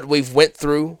 what we've went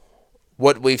through,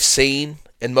 what we've seen,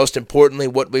 and most importantly,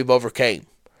 what we've overcame.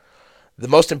 The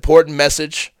most important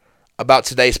message about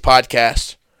today's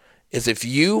podcast is if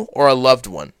you or a loved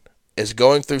one is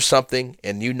going through something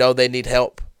and you know they need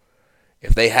help,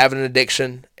 if they have an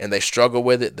addiction and they struggle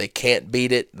with it, they can't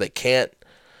beat it, they can't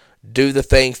do the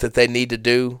things that they need to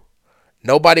do,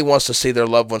 nobody wants to see their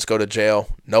loved ones go to jail.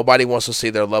 Nobody wants to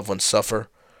see their loved ones suffer.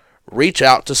 Reach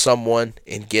out to someone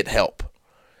and get help.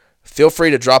 Feel free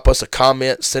to drop us a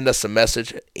comment, send us a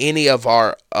message at any of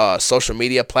our social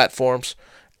media platforms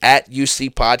at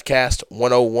UC Podcast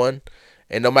 101.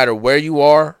 And no matter where you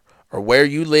are or where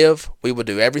you live, we will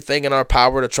do everything in our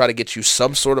power to try to get you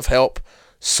some sort of help,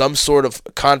 some sort of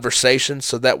conversation,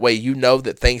 so that way you know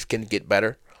that things can get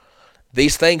better.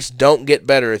 These things don't get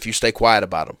better if you stay quiet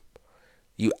about them.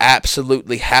 You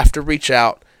absolutely have to reach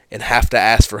out and have to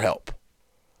ask for help.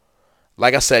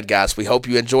 Like I said, guys, we hope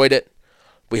you enjoyed it.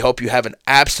 We hope you have an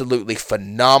absolutely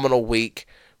phenomenal week.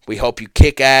 We hope you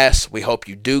kick ass. We hope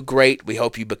you do great. We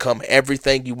hope you become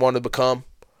everything you want to become.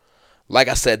 Like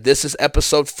I said, this is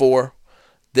episode 4.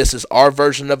 This is our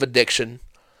version of addiction.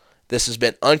 This has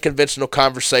been Unconventional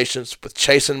Conversations with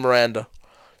Chase and Miranda.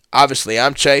 Obviously,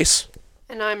 I'm Chase.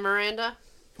 And I'm Miranda.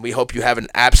 We hope you have an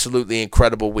absolutely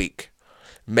incredible week.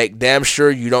 Make damn sure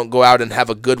you don't go out and have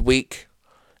a good week.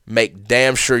 Make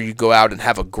damn sure you go out and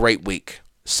have a great week.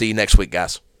 See you next week,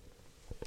 guys.